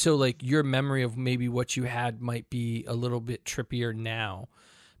and so like your memory of maybe what you had might be a little bit trippier now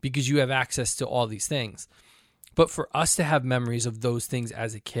because you have access to all these things. But for us to have memories of those things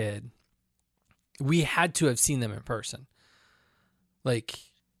as a kid, we had to have seen them in person. Like,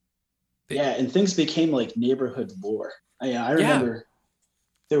 and things became like neighborhood lore. I remember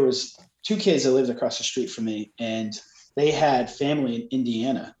there was 2 kids that lived across the street from me, and they had family in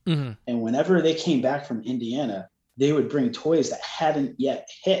Indiana. Mm-hmm. And whenever they came back from Indiana, they would bring toys that hadn't yet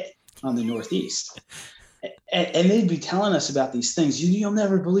hit on the Northeast. And they'd be telling us about these things. You'll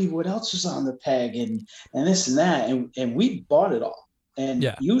never believe what else was on the peg and this and that. And we bought it all.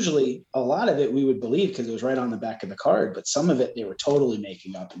 And usually a lot of it we would believe because it was right on the back of the card. But some of it they were totally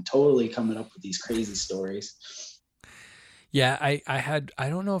making up and totally coming up with these crazy stories. Yeah, I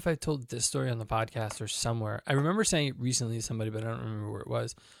don't know if I told this story on the podcast or somewhere. I remember saying it recently to somebody, but I don't remember where it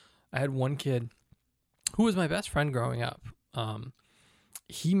was. I had one kid who was my best friend growing up.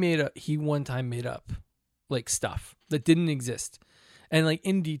 He one time made up like stuff that didn't exist and like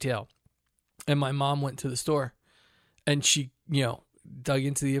in detail. And my mom went to the store and she, dug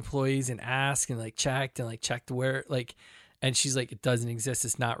into the employees and asked and like checked where like, and she's like, it doesn't exist.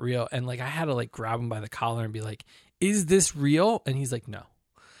 It's not real. And like, I had to like grab him by the collar and be like, is this real? And he's like, no.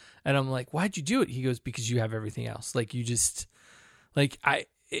 And I'm like, why'd you do it? He goes, because you have everything else. Like you just like,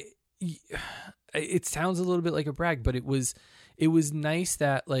 it sounds a little bit like a brag, but it was nice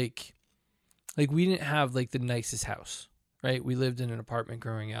that like we didn't have like the nicest house, right? We lived in an apartment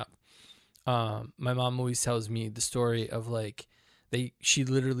growing up. My mom always tells me the story of like, she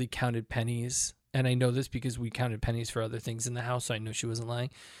literally counted pennies. And I know this because we counted pennies for other things in the house. So I know she wasn't lying.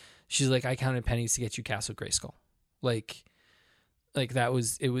 She's like, I counted pennies to get you Castle Grayskull. Like that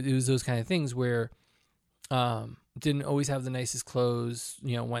was, it was those kind of things where, didn't always have the nicest clothes,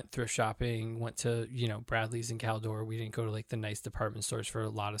 went thrift shopping, went to, Bradley's and Caldor. We didn't go to like the nice department stores for a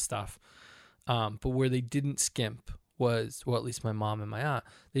lot of stuff. But where they didn't skimp was, well, at least my mom and my aunt,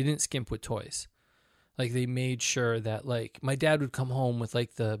 they didn't skimp with toys. Like they made sure that like my dad would come home with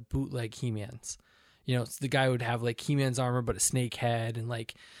like the bootleg He-Mans. The guy would have like He-Man's armor, but a snake head and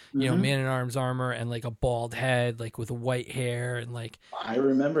like, Man-at-Arms armor and like a bald head, like with white hair. And like, I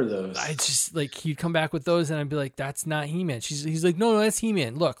remember those. I just like, he'd come back with those and I'd be like, that's not He-Man. He's like, no, that's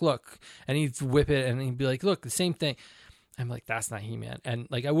He-Man. Look. And he'd whip it and he'd be like, look, the same thing. I'm like, that's not He-Man. And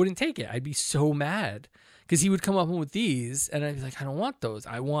like, I wouldn't take it. I'd be so mad because he would come up with these and I'd be like, I don't want those.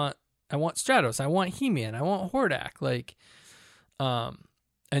 I want Stratos. I want He-Man. I want Hordak. Like,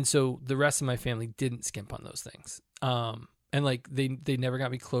 and so the rest of my family didn't skimp on those things. And like they never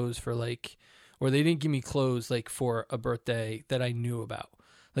got me clothes for like, or they didn't give me clothes like for a birthday that I knew about.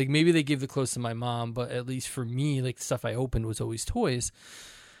 Like maybe they gave the clothes to my mom, but at least for me, like the stuff I opened was always toys.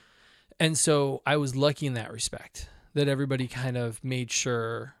 And so I was lucky in that respect that everybody kind of made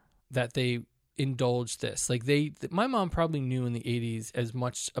sure that they indulged this. Like my mom probably knew in the 80s as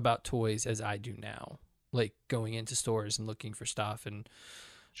much about toys as I do now, like going into stores and looking for stuff and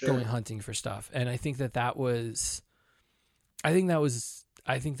going hunting for stuff. And I think that was an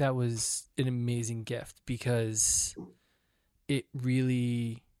amazing gift because it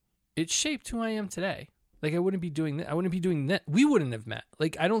shaped who I am today. Like I wouldn't be doing that. We wouldn't have met.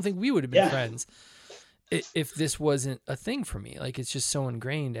 Like, I don't think we would have been friends if this wasn't a thing for me. Like, it's just so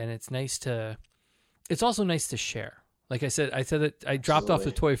ingrained, and it's also nice to share. Like I said that I dropped off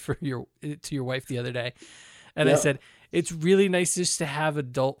the toy to your wife the other day, and I said, it's really nice just to have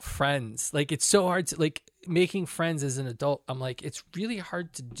adult friends. Like, it's so hard to, like, making friends as an adult. I'm like, it's really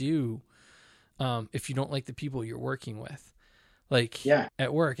hard to do if you don't like the people you're working with, like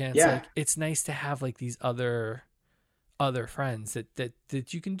at work. And it's like, it's nice to have like these other friends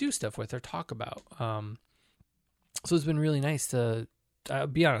that you can do stuff with or talk about. So it's been really nice to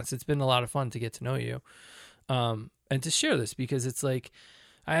be honest. It's been a lot of fun to get to know you and to share this, because it's like,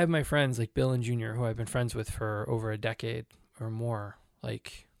 I have my friends like Bill and Junior, who I've been friends with for over a decade or more.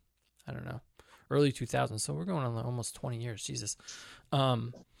 Like, I don't know, early 2000s. So we're going on almost 20 years. Jesus.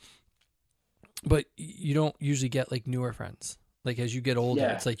 But you don't usually get like newer friends. Like as you get older,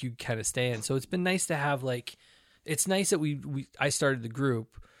 it's like you kind of stay in. So it's been nice to have like, it's nice that I started the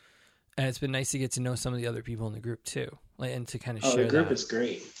group, and it's been nice to get to know some of the other people in the group too. Like, and to kind of share. The group is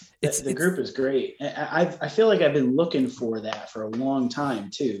great. The group is great. I feel like I've been looking for that for a long time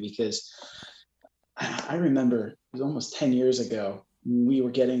too, because I remember it was almost 10 years ago, we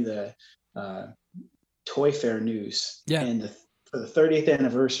were getting the uh, Toy Fair news, Yeah. and for the 30th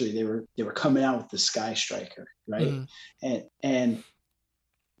anniversary, they were coming out with the Sky Striker, right? Mm-hmm. And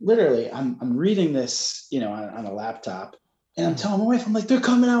literally, I'm reading this, on a laptop, and I'm telling my wife, I'm like, they're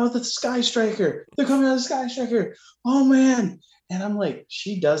coming out with the Sky Striker. They're coming out with the Sky Striker. Oh man! And I'm like,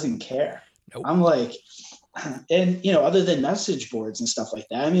 she doesn't care. Nope. I'm like, and other than message boards and stuff like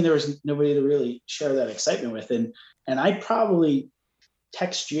that, I mean, there was nobody to really share that excitement with, and I probably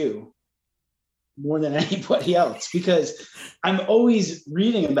text you more than anybody else because I'm always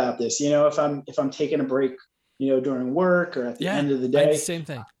reading about this. If I'm taking a break, during work or at the end of the day, same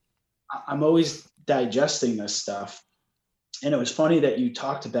thing. I'm always digesting this stuff. And it was funny that you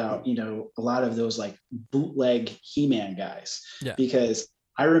talked about, a lot of those like bootleg He-Man guys, because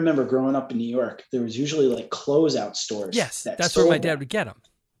I remember growing up in New York, there was usually like closeout stores. Yes, that's where my dad would get them.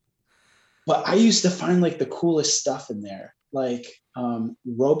 But I used to find like the coolest stuff in there, like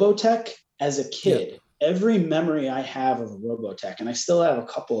Robotech. As a kid, every memory I have of Robotech, and I still have a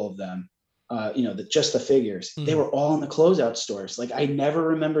couple of them, just the figures, they were all in the closeout stores. Like I never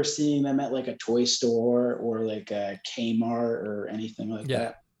remember seeing them at like a toy store or like a Kmart or anything like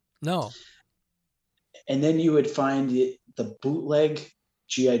that. No. And then you would find the bootleg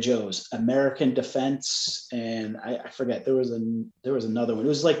G.I. Joes, American Defense, and I forget, there was another one. It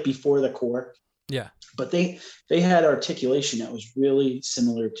was like before the Corps. Yeah. But they had articulation that was really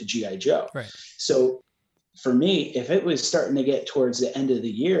similar to G.I. Joe. Right. So for me, if it was starting to get towards the end of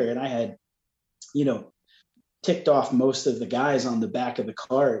the year and I had, ticked off most of the guys on the back of the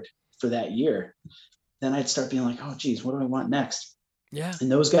card for that year, then I'd start being like, oh, geez, what do I want next? Yeah.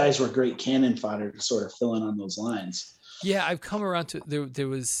 And those guys were great cannon fodder to sort of fill in on those lines. Yeah, I've come around to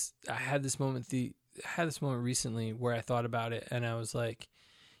I had this moment recently where I thought about it and I was like,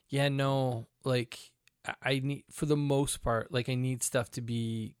 yeah, no, like I need, for the most part, like I need stuff to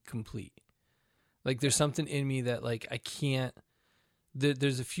be complete. Like there's something in me that like I can't,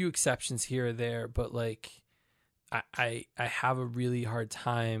 there's a few exceptions here or there, but like I have a really hard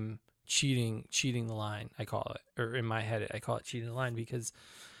time cheating the line, I call it, or in my head I call it cheating the line, because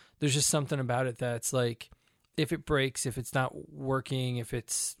there's just something about it that's like, if it breaks, if it's not working, if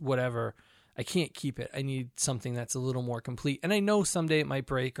it's whatever, I can't keep it. I need something that's a little more complete. And I know someday it might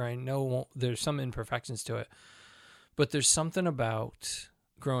break, or I know there's some imperfections to it. But there's something about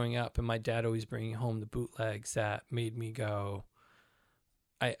growing up and my dad always bringing home the bootlegs that made me go,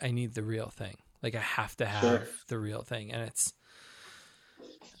 I need the real thing. Like I have to have the real thing. And it's,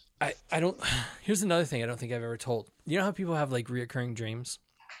 I don't, here's another thing I don't think I've ever told. You know how people have like reoccurring dreams?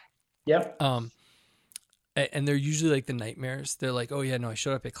 Yep. And they're usually like the nightmares. They're like, oh yeah, no, I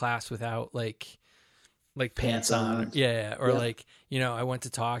showed up at class without like pants on. Yeah. Or like, I went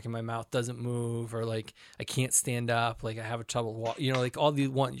to talk and my mouth doesn't move, or like I can't stand up. Like I have a trouble walking, like all these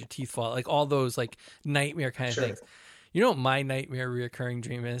your teeth fall, like all those like nightmare kind of things. You know what my nightmare reoccurring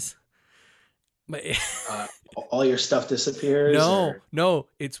dream is? All your stuff disappears? No,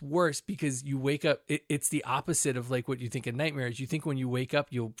 it's worse, because you wake up. It's the opposite of like what you think a nightmare is. You think when you wake up,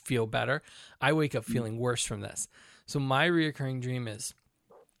 you'll feel better. I wake up feeling worse from this. So my reoccurring dream is,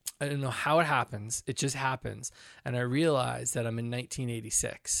 I don't know how it happens. It just happens. And I realize that I'm in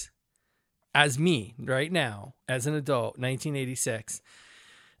 1986 as me right now, as an adult, 1986.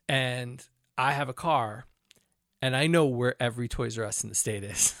 And I have a car and I know where every Toys R Us in the state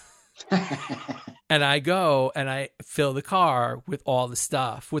is. And I go and I fill the car with all the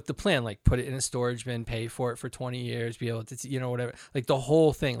stuff with the plan, like put it in a storage bin, pay for it for 20 years, be able to, whatever, like the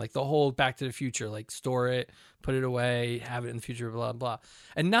whole thing, like the whole Back to the Future, like store it, put it away, have it in the future, blah, blah.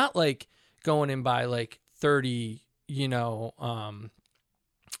 And not like going and buy like 30,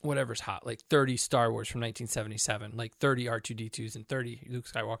 whatever's hot, like 30 Star Wars from 1977, like 30 R2-D2s and 30 Luke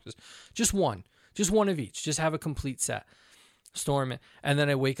Skywalkers. Just one of each. Just have a complete set. Storm it. And then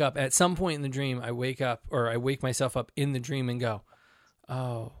I wake up at some point in the dream. I wake myself up in the dream and go,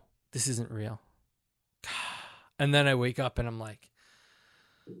 oh, this isn't real. And then I wake up and I'm like,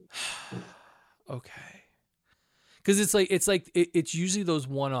 okay. Cause it's usually those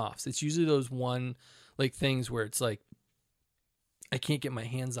one-offs. It's usually those one like things where it's like, I can't get my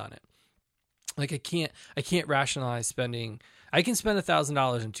hands on it. Like I can't rationalize spending. I can spend $1,000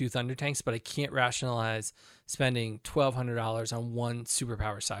 on 2 Thunder Tanks, but I can't rationalize spending $1,200 on one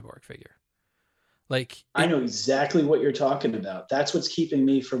superpower cyborg figure. Like I know exactly what you're talking about. That's what's keeping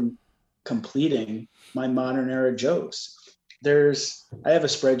me from completing my modern era Joes. I have a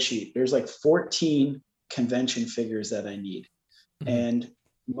spreadsheet. There's like 14 convention figures that I need. Mm-hmm. And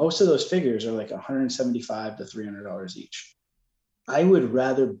most of those figures are like $175 to $300 each. I would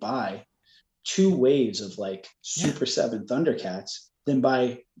rather buy 2 waves of like Super 7 Thundercats than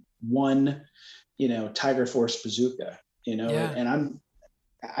buy one, Tiger Force bazooka, Yeah. and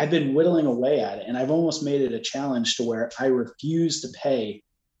I've been whittling away at it, and I've almost made it a challenge to where I refuse to pay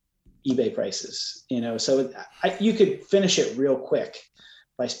eBay prices, so you could finish it real quick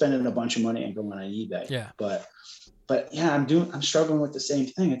by spending a bunch of money and going on eBay. Yeah. But yeah, I'm struggling with the same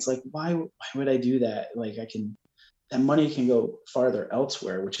thing. It's like, why would I do that? Like that money can go farther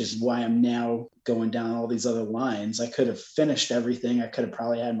elsewhere, which is why I'm now going down all these other lines. I could have finished everything. I could have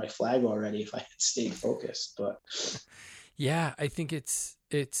probably had my flag already if I had stayed focused, but yeah, I think it's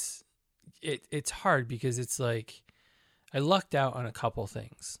hard because it's like, I lucked out on a couple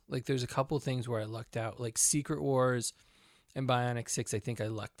things. Like there's a couple things where I lucked out, like Secret Wars and Bionic 6. I think I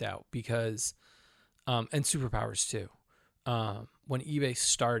lucked out because, and Superpowers too. When eBay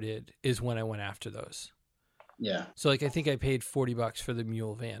started is when I went after those. Yeah. So like, I think I paid $40 for the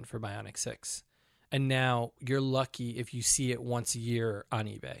mule van for Bionic 6. And now you're lucky if you see it once a year on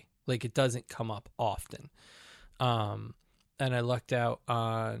eBay. Like it doesn't come up often. And I lucked out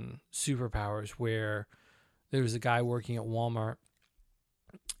on Superpowers where there was a guy working at Walmart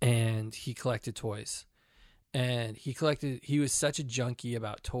and he collected toys. And he was such a junkie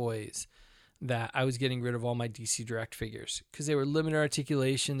about toys that I was getting rid of all my DC Direct figures because they were limited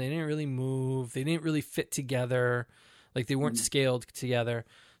articulation. They didn't really move. They didn't really fit together. Like they weren't scaled together.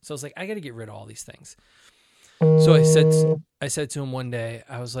 So I was like, I got to get rid of all these things. So I said to him one day,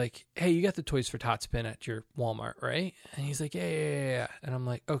 I was like, hey, you got the Toys for Tots pin at your Walmart, right? And he's like, yeah. And I'm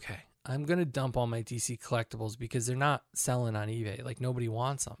like, okay, I'm going to dump all my DC collectibles because they're not selling on eBay. Like nobody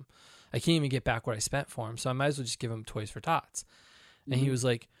wants them. I can't even get back what I spent for them. So I might as well just give him Toys for Tots. And he was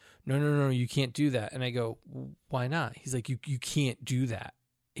like, no, you can't do that. And I go, why not? He's like, you can't do that.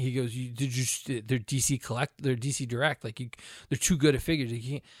 He goes, they're DC Direct. Like they're too good at figures. You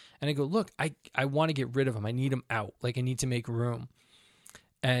can't. And I go, look, I want to get rid of them. I need them out. Like I need to make room.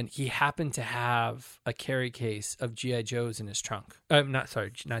 And he happened to have a carry case of G.I. Joes in his trunk. Not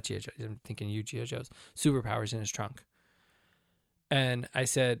G.I. Joes. I'm thinking you, G.I. Joes. Superpowers in his trunk. And I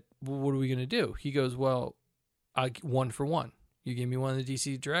said, well, what are we going to do? He goes, well, I'll 1 for 1. You give me one of the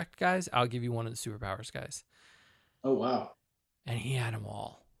DC Direct guys, I'll give you one of the Superpowers guys. Oh, wow. And he had them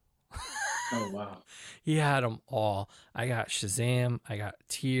all. Oh, wow. He had them all. I got Shazam. I got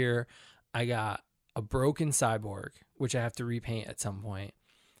Tyr. I got a broken Cyborg, which I have to repaint at some point.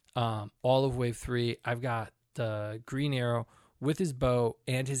 All of Wave 3. I've got the Green Arrow with his bow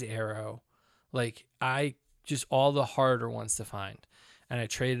and his arrow. Like, just all the harder ones to find. And I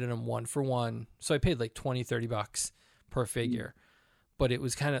traded them 1 for 1. So I paid like $20-$30 per figure. But it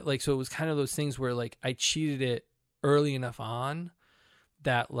was kind of like, so it was kind of those things where like I cheated it early enough on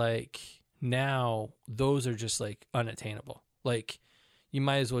that like now those are just like unattainable. Like you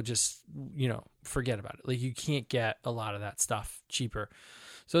might as well just, forget about it. Like you can't get a lot of that stuff cheaper.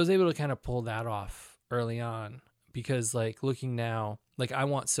 So I was able to kind of pull that off early on because like looking now, like I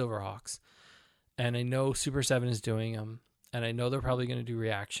want Silverhawks and I know Super 7 is doing them and I know they're probably going to do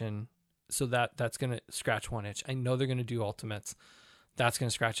Reaction. So that's going to scratch one itch. I know they're going to do Ultimates. That's going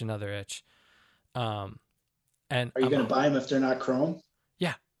to scratch another itch. And are you going to buy them if they're not chrome?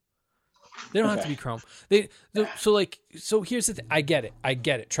 Yeah. They don't have to be chrome. So here's the thing. I get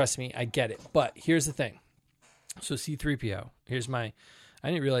it. Trust me, I get it. But here's the thing. So C-3PO, I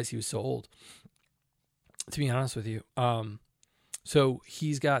didn't realize he was so old, to be honest with you. So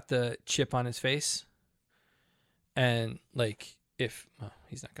he's got the chip on his face and like,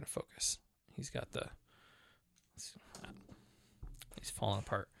 he's not going to focus. He's falling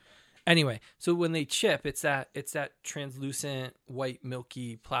apart. Anyway, so when they chip, it's that translucent white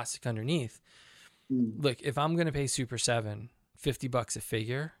milky plastic underneath. Look, if I'm going to pay Super 7 $50 a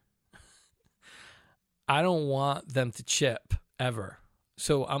figure, I don't want them to chip ever.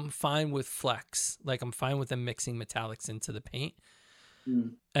 So I'm fine with flex. Like I'm fine with them mixing metallics into the paint.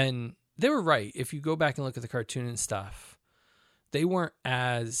 And they were right. If you go back and look at the cartoon and stuff, they weren't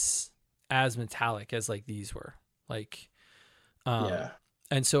as metallic as like these were. Like, yeah.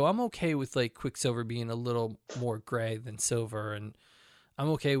 And so I'm okay with like Quicksilver being a little more gray than silver, and I'm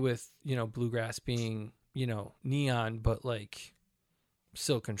okay with Bluegrass being neon, but like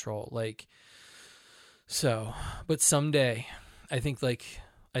still control. Like so, but someday, I think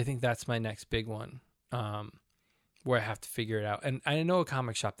that's my next big one, where I have to figure it out. And I know a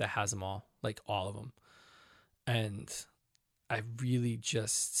comic shop that has them all, like all of them, and I really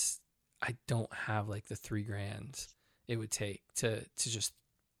I don't have like the $3,000 it would take to just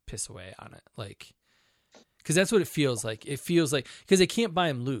piss away on it. Like, cause that's what it feels like. It feels like, cause I can't buy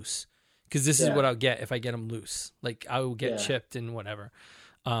them loose. Cause this is what I'll get if I get them loose. Like I will get chipped and whatever.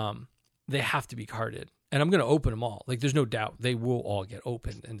 They have to be carded. And I'm going to open them all. Like, there's no doubt they will all get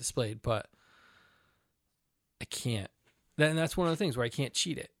opened and displayed, but I can't. And that's one of the things where I can't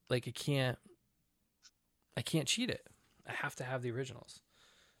cheat it. Like, I can't cheat it. I have to have the originals.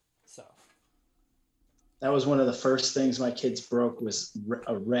 So that was one of the first things my kids broke was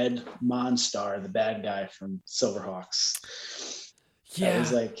a red Monstar, the bad guy from Silverhawks. Yeah, it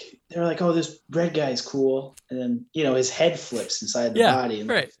was like they're like, "Oh, this red guy's cool," and then his head flips inside the body, and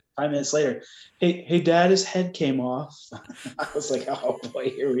right. 5 minutes later, hey, Dad, his head came off. I was like, "Oh boy,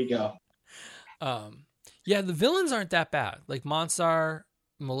 here we go." Yeah, the villains aren't that bad. Like Monstar,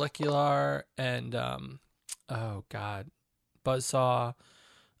 Molecular, and oh god, Buzzsaw,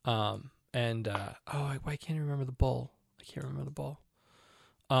 and why can't I remember the bull? I can't remember the bull.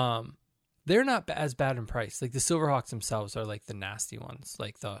 They're not as bad in price. Like the Silverhawks themselves are like the nasty ones.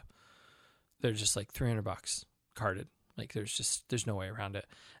 Like they're just like $300 carded. Like there's no way around it.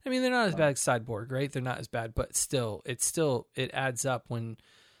 I mean, they're not as bad as Cyborg, right? They're not as bad, but it adds up when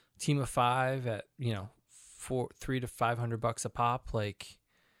team of 5 at $300 to $500 a pop. Like,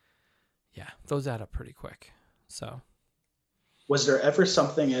 yeah, those add up pretty quick. So, was there ever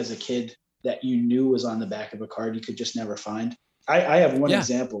something as a kid that you knew was on the back of a card you could just never find? I have one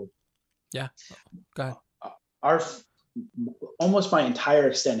example. Yeah, go ahead. Almost my entire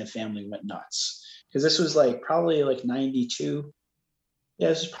extended family went nuts because this was probably 92. Yeah,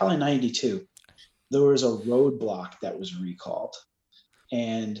 this was probably 92. There was a Roadblock that was recalled,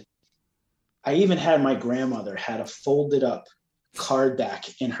 and I even had my grandmother had a folded up card back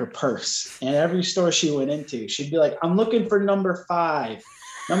in her purse, and every store she went into, she'd be like, "I'm looking for number 5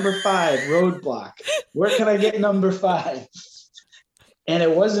 Roadblock. Where can I get number 5?" And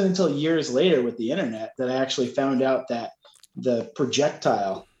it wasn't until years later with the internet that I actually found out that the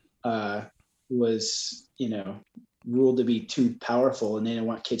projectile was, ruled to be too powerful, and they didn't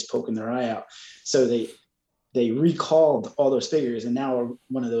want kids poking their eye out. So they recalled all those figures, and now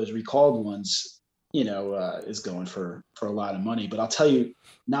one of those recalled ones, is going for a lot of money. But I'll tell you,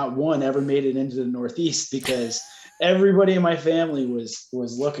 not one ever made it into the Northeast because everybody in my family was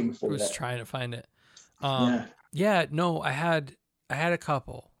looking for it. Was trying to find it. No, I had a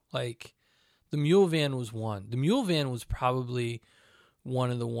couple. Like the Mule Van was one. The Mule Van was probably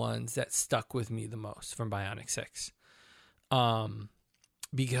one of the ones that stuck with me the most from Bionic 6.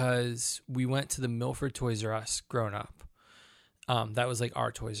 Because we went to the Milford Toys R Us growing up. That was like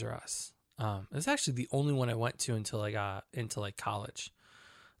our Toys R Us. It was actually the only one I went to until I got into college.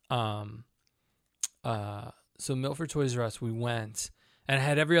 So Milford Toys R Us, we went, and I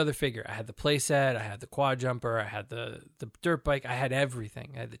had every other figure. I had the playset, I had the quad jumper, I had the dirt bike, I had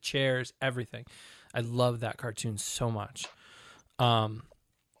everything. I had the chairs, everything. I loved that cartoon so much.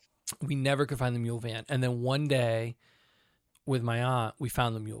 We never could find the Mule Van. And then one day with my aunt, we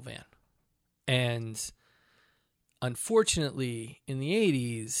found the Mule Van. And unfortunately, in the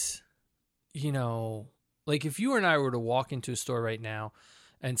 80s, if you and I were to walk into a store right now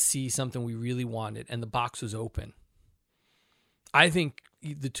and see something we really wanted and the box was open, I think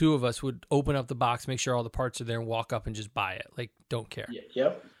the two of us would open up the box, make sure all the parts are there, and walk up and just buy it. Like, don't care.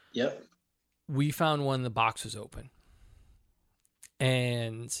 Yep. We found one, the box was open.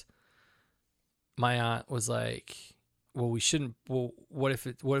 And my aunt was like, well, we shouldn't. Well, what if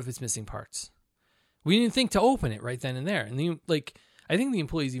it's missing parts? We didn't think to open it right then and there. And I think the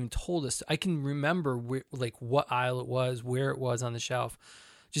employees even told us. I can remember what aisle it was, where it was on the shelf,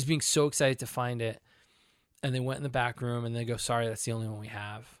 just being so excited to find it. And they went in the back room and they go, "Sorry, that's the only one we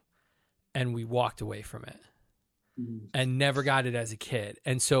have." And we walked away from it and never got it as a kid.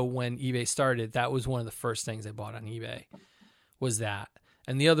 And so when eBay started, that was one of the first things I bought on eBay was that.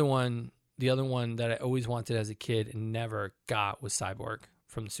 And the other one that I always wanted as a kid and never got was Cyborg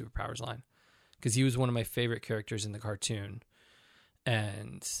from the Superpowers line, because he was one of my favorite characters in the cartoon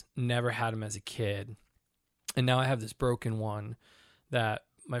and never had him as a kid. And now I have this broken one that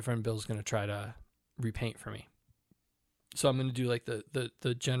my friend Bill's going to try to repaint for me. So I'm going to do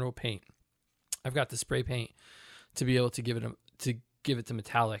the general paint. I've got the spray paint to be able to give it the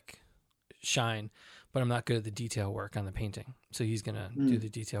metallic shine, but I'm not good at the detail work on the painting. So he's going to do the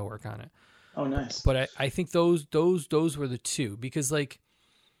detail work on it. Oh, nice. But I think those were the two, because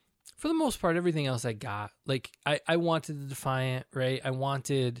for the most part, everything else I got, I wanted the Defiant, right? I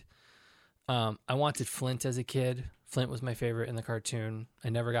wanted Flint as a kid. Flint was my favorite in the cartoon. I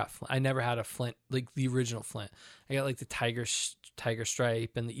never had a Flint, the original Flint. I got the Tiger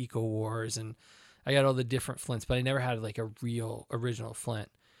Stripe and the Eco Wars, and I got all the different Flints, but I never had a real original Flint.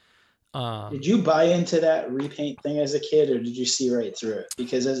 Did you buy into that repaint thing as a kid, or did you see right through it?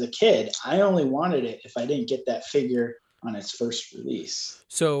 Because as a kid, I only wanted it if I didn't get that figure on its first release.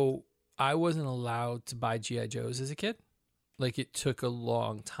 So I wasn't allowed to buy G.I. Joes as a kid. Like, it took a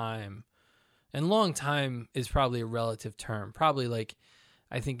long time. And long time is probably a relative term. Probably, like,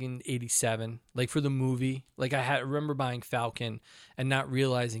 I think in 87, like for the movie, like I remember buying Falcon and not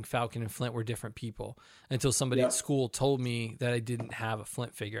realizing Falcon and Flint were different people until somebody at school told me that I didn't have a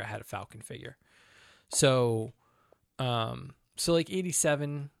Flint figure. I had a Falcon figure. So, so like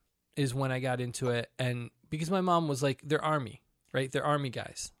 87 is when I got into it. And because my mom was like, they're Army, right? They're Army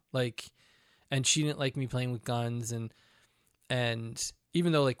guys. Like, and she didn't like me playing with guns and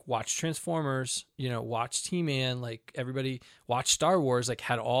even though like watch Transformers, you know, watch T-Man, like everybody watch Star Wars, like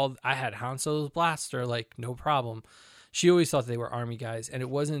I had Han Solo's blaster, like no problem. She always thought they were Army guys. And it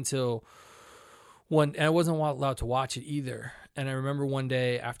wasn't until and I wasn't allowed to watch it either. And I remember one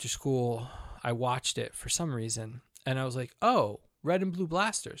day after school, I watched it for some reason. And I was like, oh, red and blue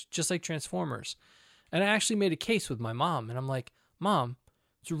blasters, just like Transformers. And I actually made a case with my mom. And I'm like, Mom,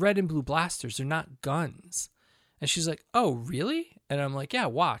 it's red and blue blasters. They're not guns. And she's like, oh, really? And I'm like, yeah,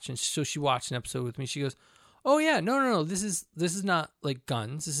 watch. And so she watched an episode with me. She goes, oh, yeah, no. This is not like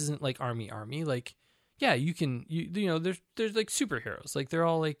guns. This isn't like army. Like, yeah, you know, there's like superheroes. Like, they're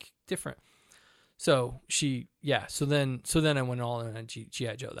all like different. So so then I went all in on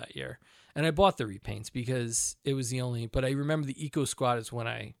G.I. Joe that year. And I bought the repaints because it was the only, but I remember the Eco Squad is when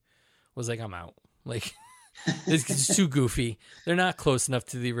I was like, I'm out. Like, it's too goofy. They're not close enough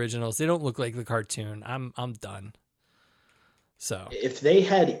to the originals. They don't look like the cartoon. I'm done. So if they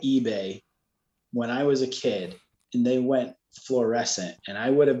had eBay when I was a kid and they went fluorescent and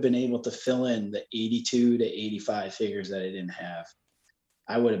I would have been able to fill in the 82 to 85 figures that I didn't have,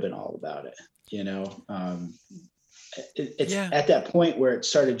 I would have been all about it. You know, it's at that point where it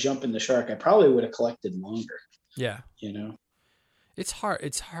started jumping the shark. I probably would have collected longer. Yeah. You know, it's hard.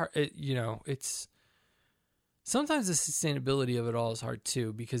 You know, it's sometimes the sustainability of it all is hard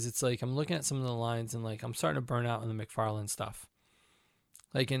too, because it's like, I'm looking at some of the lines and like, I'm starting to burn out on the McFarlane stuff.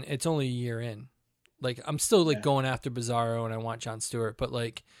 Like, and it's only a year in. Like, I'm still like going after Bizarro and I want John Stewart, but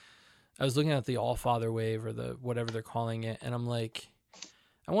like, I was looking at the All Father wave or the whatever they're calling it, and I'm like,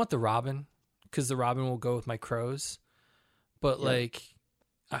 I want the Robin because the Robin will go with my crows, but like,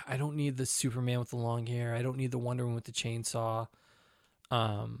 I don't need the Superman with the long hair. I don't need the Wonder Woman with the chainsaw.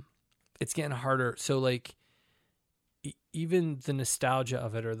 It's getting harder. So like, even the nostalgia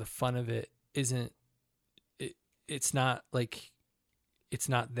of it or the fun of it isn't. It's not like. It's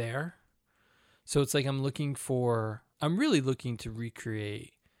not there. So it's like I'm really looking to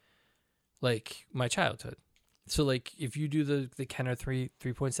recreate like my childhood. So like if you do the Kenner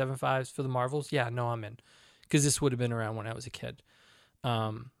 3.75s for the Marvels, yeah, no, I'm in. Because this would have been around when I was a kid.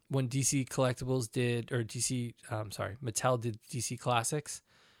 When DC Collectibles Mattel did DC Classics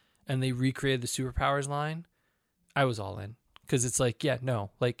and they recreated the Superpowers line, I was all in. Because it's like, yeah,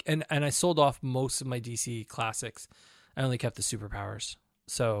 no. Like and I sold off most of my DC Classics. I only kept the Superpowers.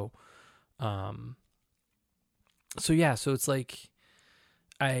 So so it's like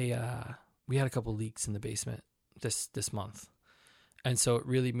we had a couple leaks in the basement this month. And so it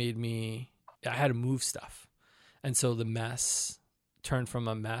really made me, I had to move stuff. And so the mess turned from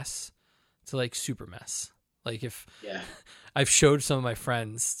a mess to like super mess. Like I've showed some of my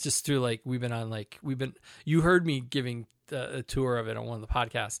friends just through like, you heard me giving a tour of it on one of the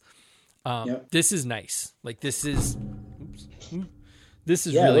podcasts. This is nice. Like this is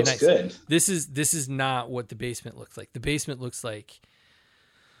really nice. Good. This is not what the basement looks like. The basement looks like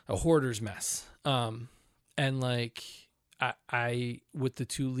a hoarder's mess. And like I with the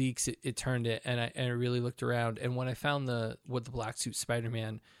two leaks, it turned it, and I really looked around. And when I found the black suit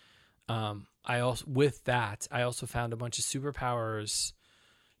Spider-Man, I also found a bunch of Superpowers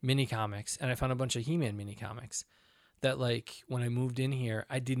mini comics, and I found a bunch of He-Man mini comics that like when I moved in here,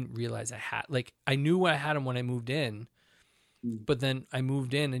 I didn't realize I had. Like I knew I had them when I moved in, but then I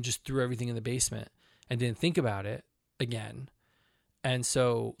moved in and just threw everything in the basement and didn't think about it again. And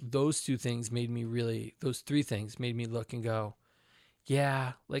so those three things made me look and go,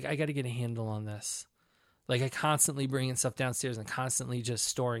 yeah, like I got to get a handle on this. Like I constantly bringing stuff downstairs and constantly just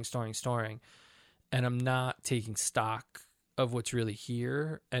storing. And I'm not taking stock of what's really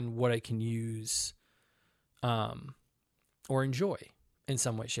here and what I can use, or enjoy in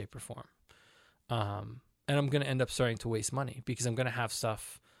some way, shape, or form. And I'm going to end up starting to waste money because I'm going to have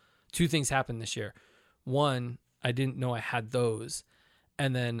stuff. Two things happened this year. One, I didn't know I had those.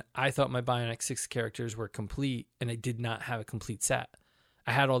 And then I thought my Bionic 6 characters were complete, and I did not have a complete set.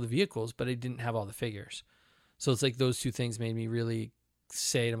 I had all the vehicles, but I didn't have all the figures. So it's like those two things made me really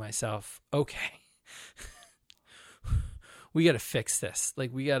say to myself, okay, we got to fix this.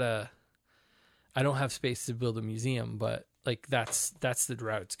 Like I don't have space to build a museum, but like that's the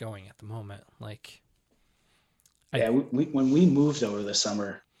route it's going at the moment. Like, Yeah, when we moved over the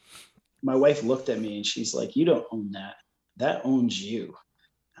summer, my wife looked at me and she's like, "You don't own that. That owns you."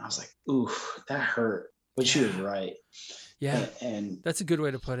 And I was like, "Oof, that hurt." But she was right. Yeah, and that's a good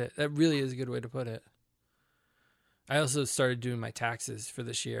way to put it. That really is a good way to put it. I also started doing my taxes for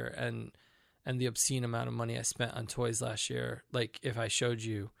this year, and the obscene amount of money I spent on toys last year. Like, if I showed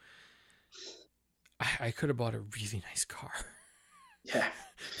you, I could have bought a really nice car. Yeah.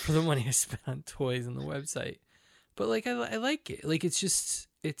 For the money I spent on toys and the website. But like, I like it. Like, it's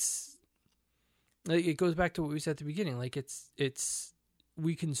like, it goes back to what we said at the beginning. Like,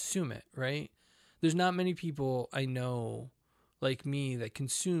 we consume it, right? There's not many people I know like me that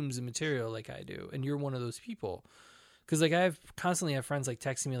consumes the material like I do. And you're one of those people. Because like, I constantly have friends like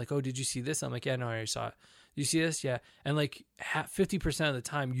texting me like, "Oh, did you see this?" I'm like, "Yeah, no, I already saw it." "You see this?" "Yeah." And like 50% of the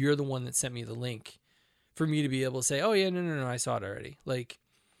time, you're the one that sent me the link for me to be able to say, "Oh yeah, no, I saw it already." Like,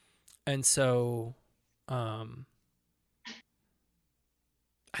 and so, I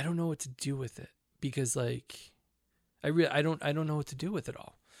don't know what to do with it, because like, I don't know what to do with it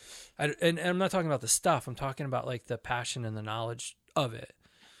all. And I'm not talking about the stuff. I'm talking about like the passion and the knowledge of it.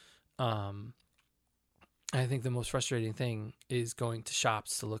 I think the most frustrating thing is going to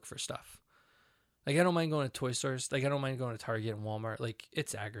shops to look for stuff. Like, I don't mind going to toy stores. Like, I don't mind going to Target and Walmart. Like,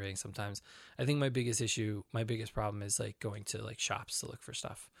 it's aggravating sometimes. I think my biggest problem is like going to like shops to look for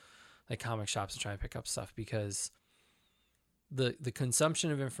stuff, like comic shops, and try and pick up stuff, because the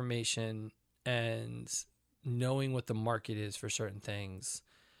consumption of information and knowing what the market is for certain things,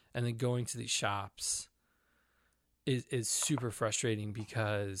 and then going to these shops is super frustrating,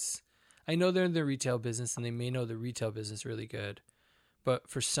 because I know they're in the retail business and they may know the retail business really good, but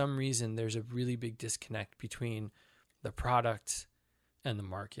for some reason there's a really big disconnect between the product and the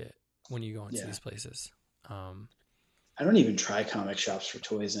market when you go into these places. I don't even try comic shops for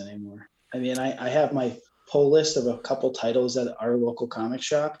toys anymore. I mean, I have my pull list of a couple titles at our local comic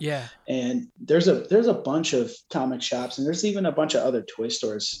shop. Yeah. And there's a bunch of comic shops, and there's even a bunch of other toy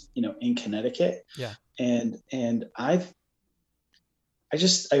stores, in Connecticut. Yeah. And I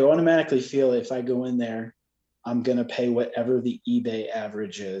automatically feel if I go in there, I'm going to pay whatever the eBay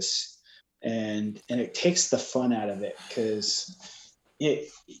average is. And it takes the fun out of it, because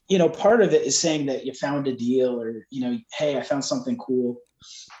part of it is saying that you found a deal, or, hey, I found something cool.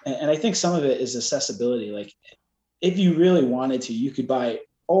 And I think some of it is accessibility. Like, if you really wanted to, you could buy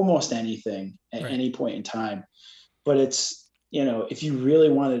almost anything at any point in time. But it's, if you really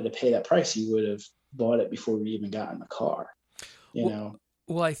wanted to pay that price, you would have bought it before we even got in the car.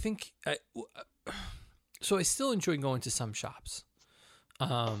 Well, I think so. I still enjoy going to some shops.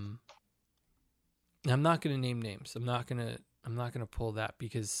 I'm not going to name names. I'm not going to pull that,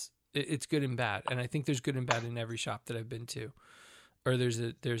 because it's good and bad, and I think there's good and bad in every shop that I've been to, or there's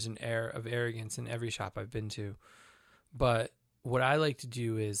an air of arrogance in every shop I've been to. But what I like to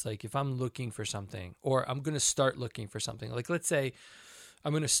do is, like, if I'm looking for something, or I'm going to start looking for something, like, let's say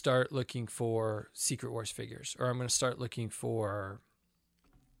I'm going to start looking for Secret Wars figures, or I'm going to start looking for,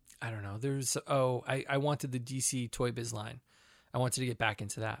 I don't know, I wanted the DC Toy Biz line. I wanted to get back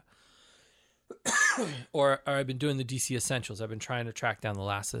into that. or I've been doing the DC Essentials. I've been trying to track down the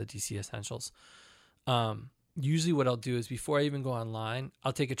last of the DC Essentials. Usually what I'll do is, before I even go online,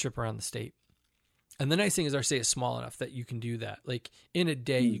 I'll take a trip around the state. And the nice thing is our state is small enough that you can do that. Like, in a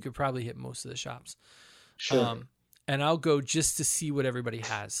day, you could probably hit most of the shops. Sure. And I'll go just to see what everybody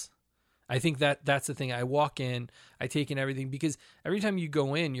has. I think that's the thing. I walk in, I take in everything, because every time you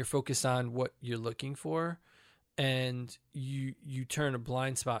go in, you're focused on what you're looking for, and you turn a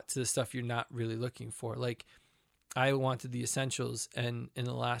blind spot to the stuff you're not really looking for. Like, I wanted the Essentials, and in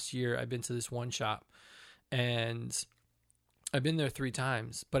the last year, I've been to this one shop, and I've been there 3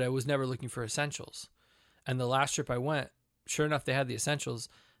 times, but I was never looking for Essentials. And the last trip I went, sure enough, they had the Essentials,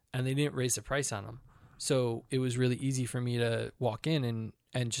 and they didn't raise the price on them. So it was really easy for me to walk in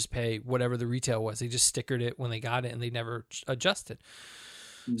and just pay whatever the retail was. They just stickered it when they got it, and they never adjusted.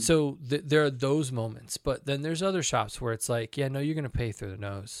 So there are those moments. But then there's other shops where it's like, yeah, no, you're going to pay through the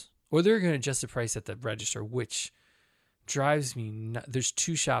nose. Or they're going to adjust the price at the register, which drives me nuts. There's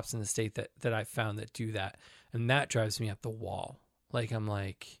 2 shops in the state that I've found that do that, and that drives me up the wall. Like, I'm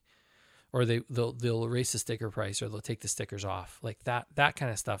like, or they'll erase the sticker price, or they'll take the stickers off. Like, that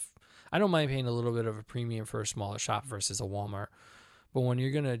kind of stuff. I don't mind paying a little bit of a premium for a smaller shop versus a Walmart. But when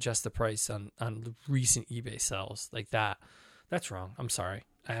you're going to adjust the price on recent eBay sales like that, that's wrong. I'm sorry.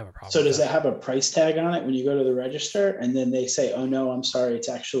 I have a problem. So with does that. it have a price tag on it when you go to the register and then they say, oh no, I'm sorry, it's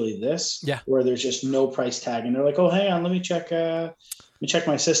actually this? Yeah. Or there's just no price tag and they're like, oh, hang on, let me check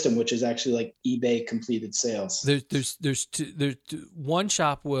my system, which is actually like eBay completed sales. There's one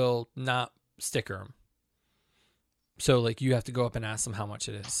shop will not sticker them. So like you have to go up and ask them how much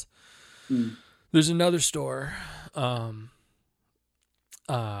it is. There's another store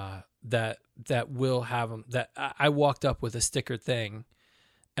that will have them, that I walked up with a sticker thing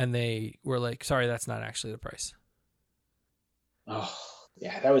and they were like, sorry, that's not actually the price. Oh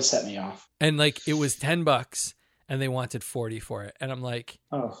yeah, that would set me off. And like it was $10 and they wanted 40 for it. And I'm like,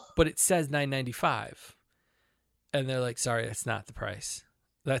 oh, but it says $9.95. And they're like, sorry, that's not the price.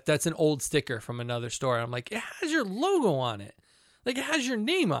 That's an old sticker from another store. And I'm like, it has your logo on it. Like it has your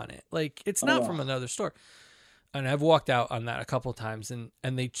name on it. Like it's not from another store. And I've walked out on that a couple of times and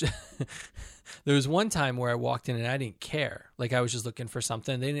they, there was one time where I walked in and I didn't care. Like I was just looking for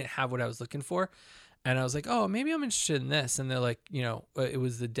something. They didn't have what I was looking for. And I was like, oh, maybe I'm interested in this. And they're like, you know, it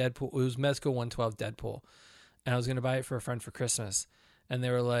was the Deadpool. It was Mezco 112 Deadpool. And I was going to buy it for a friend for Christmas. And they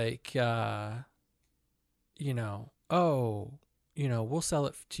were like, you know, oh, you know, we'll sell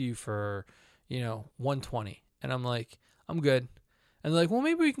it to you for, you know, $120. And I'm like, I'm good. And they're like, well,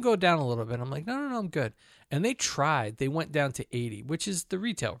 maybe we can go down a little bit. I'm like, no, I'm good. And they tried. They went down to 80, which is the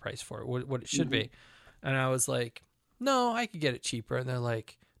retail price for it, what it should be. And I was like, no, I could get it cheaper. And they're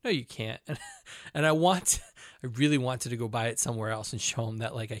like, no, you can't. And I really wanted to go buy it somewhere else and show them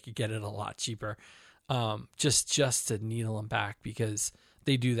that like I could get it a lot cheaper, just to needle them back, because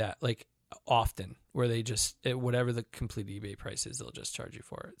they do that like often where they just whatever the complete eBay price is, they'll just charge you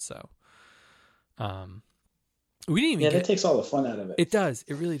for it. So, we didn't even that takes all the fun out of it. It does.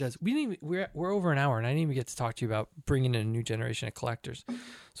 It really does. We didn't even, we're over an hour and I didn't even get to talk to you about bringing in a new generation of collectors.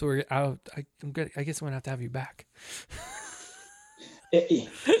 So I'm good. I guess I'm going to have you back.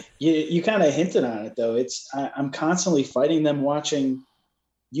 You kind of hinted on it though. I'm constantly fighting them watching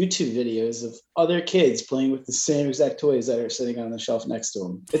YouTube videos of other kids playing with the same exact toys that are sitting on the shelf next to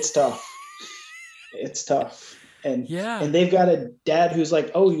them. It's tough. It's tough. And they've got a dad who's like,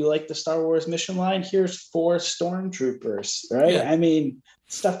 oh, you like the Star Wars mission line? Here's 4 stormtroopers, right? Yeah. I mean,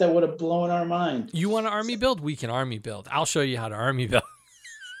 stuff that would have blown our mind. You want an army build? We can army build. I'll show you how to army build.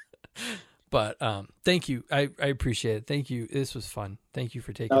 But thank you. I appreciate it. Thank you. This was fun. Thank you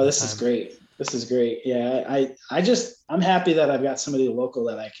for taking the time. This is great. This is great. Yeah, I'm happy that I've got somebody local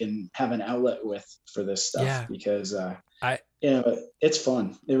that I can have an outlet with for this stuff, because it's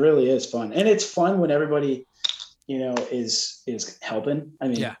fun. It really is fun. And it's fun when everybody, is helping. I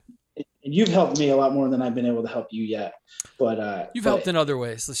mean, and you've helped me a lot more than I've been able to help you yet, but you've helped in other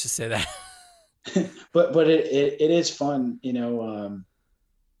ways. Let's just say that. but it is fun,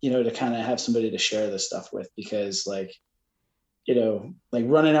 to kind of have somebody to share this stuff with, because like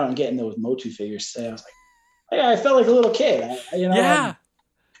running out and getting those Motu figures today, I was like, I felt like a little kid, Yeah.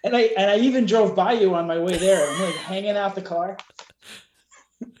 And I even drove by you on my way there. I'm like hanging out the car.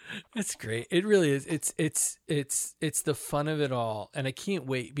 That's great. It really is. It's the fun of it all. And I can't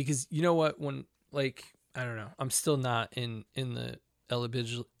wait, because you know what, when I don't know, I'm still not in the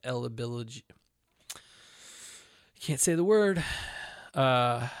eligibility. I can't say the word.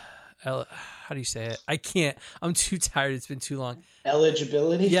 How do you say it? I can't. I'm too tired. It's been too long.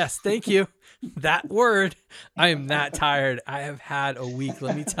 Eligibility? Yes, thank you. That word. I am that tired. I have had a week.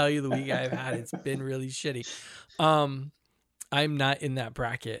 Let me tell you the week I have had. It's been really shitty. I'm not in that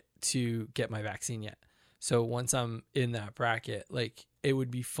bracket to get my vaccine yet. So once I'm in that bracket, it would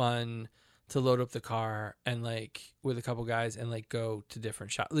be fun to load up the car and with a couple guys and go to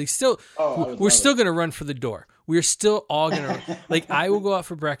different shops. We're still going to run for the door. We're still all going to I will go out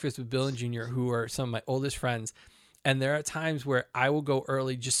for breakfast with Bill and Junior, who are some of my oldest friends. And there are times where I will go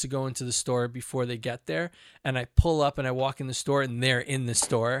early just to go into the store before they get there. And I pull up and I walk in the store and they're in the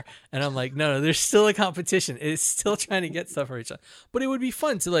store. And I'm like, no, there's still a competition. It's still trying to get stuff for each other. But it would be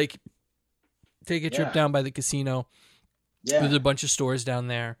fun to take a trip down by the casino. Yeah. There's a bunch of stores down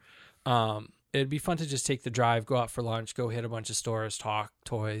there. It'd be fun to just take the drive, go out for lunch, go hit a bunch of stores, talk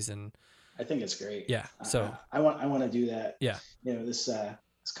toys, and I think it's great. Yeah. So I want to do that. Yeah. This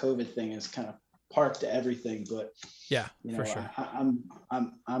COVID thing is kind of parked to everything, but for sure.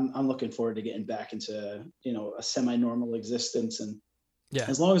 I'm looking forward to getting back into a semi-normal existence, and yeah,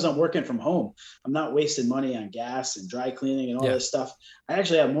 as long as I'm working from home, I'm not wasting money on gas and dry cleaning and all this stuff. I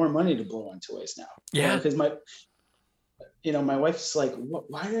actually have more money to blow on toys now. Yeah, because my wife's like,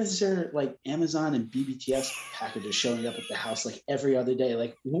 why is there Amazon and BBTS packages showing up at the house every other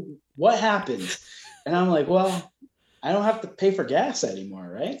day? What happened? And I'm like, well, I don't have to pay for gas anymore,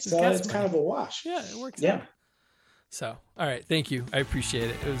 right? So it's kind of a wash. Yeah, it works. Yeah. Out. So, all right. Thank you. I appreciate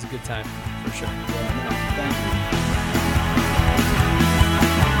it. It was a good time for sure. Yeah, no, thank you.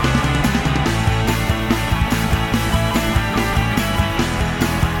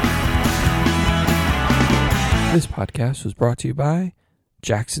 This podcast was brought to you by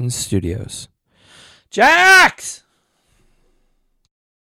Jackson Studios. Jax!